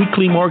 a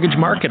weekly mortgage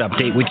market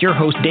update with your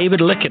host, David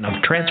Lykken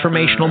of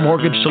Transformational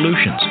Mortgage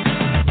Solutions.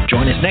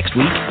 Join us next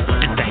week,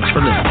 and thanks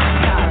for listening.